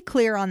let me be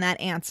clear on that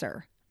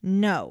answer.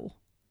 No,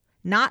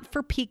 not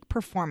for peak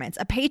performance.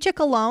 A paycheck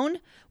alone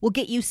will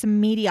get you some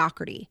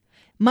mediocrity.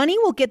 Money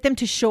will get them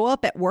to show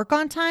up at work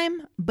on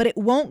time, but it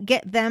won't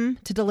get them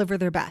to deliver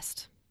their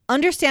best.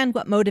 Understand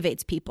what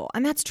motivates people.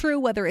 And that's true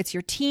whether it's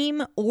your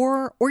team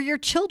or your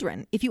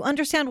children. If you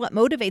understand what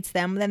motivates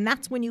them, then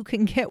that's when you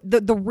can get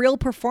the real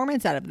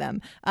performance out of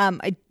them.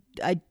 I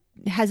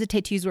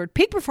hesitate to use the word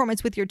peak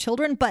performance with your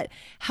children, but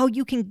how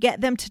you can get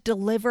them to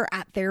deliver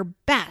at their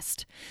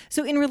best.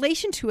 So in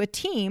relation to a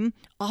team,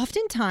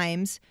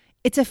 oftentimes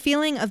it's a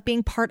feeling of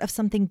being part of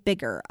something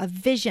bigger, a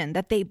vision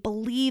that they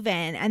believe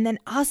in. And then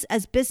us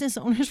as business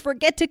owners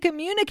forget to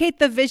communicate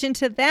the vision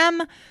to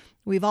them.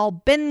 We've all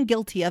been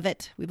guilty of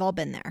it. We've all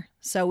been there.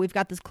 So we've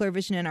got this clear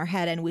vision in our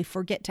head, and we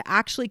forget to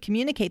actually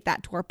communicate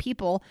that to our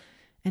people.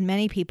 And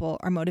many people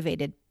are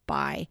motivated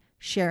by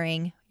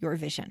sharing your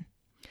vision.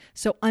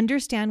 So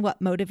understand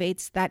what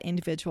motivates that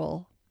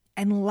individual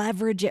and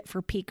leverage it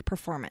for peak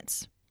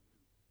performance.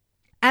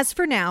 As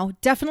for now,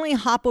 definitely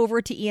hop over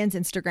to Ian's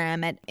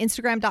Instagram at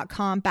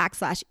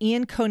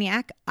instagram.com/Ian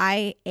Koniak,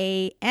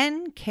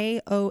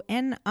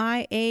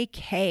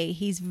 IANKONIAK.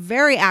 He's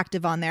very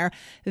active on there,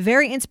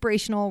 very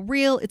inspirational,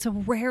 real. It's a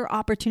rare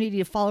opportunity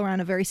to follow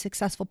around a very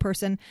successful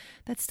person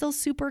that's still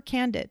super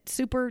candid,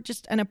 super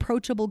just an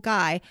approachable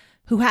guy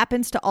who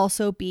happens to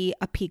also be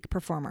a peak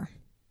performer.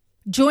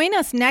 Join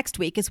us next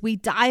week as we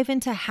dive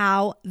into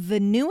how the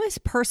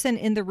newest person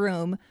in the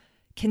room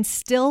can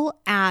still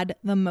add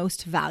the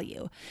most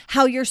value.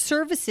 How your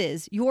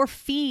services, your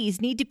fees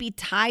need to be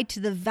tied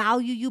to the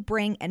value you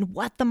bring and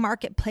what the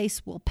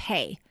marketplace will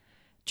pay.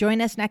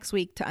 Join us next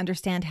week to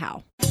understand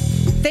how.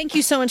 Thank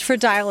you so much for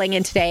dialing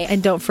in today.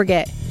 And don't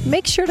forget,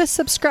 make sure to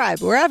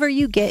subscribe wherever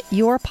you get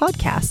your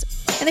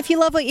podcast. And if you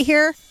love what you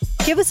hear,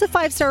 give us a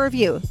 5-star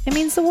review. It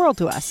means the world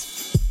to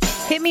us.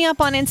 Hit me up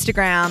on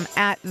Instagram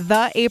at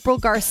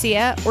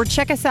 @theaprilgarcia or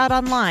check us out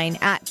online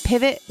at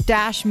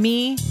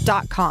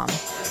pivot-me.com.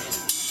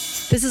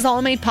 This is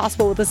all made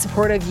possible with the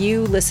support of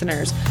you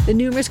listeners, the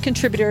numerous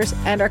contributors,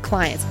 and our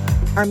clients.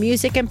 Our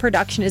music and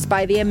production is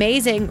by the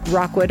amazing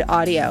Rockwood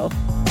Audio.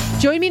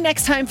 Join me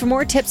next time for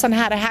more tips on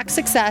how to hack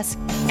success.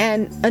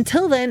 And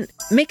until then,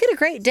 make it a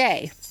great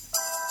day.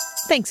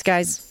 Thanks,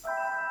 guys.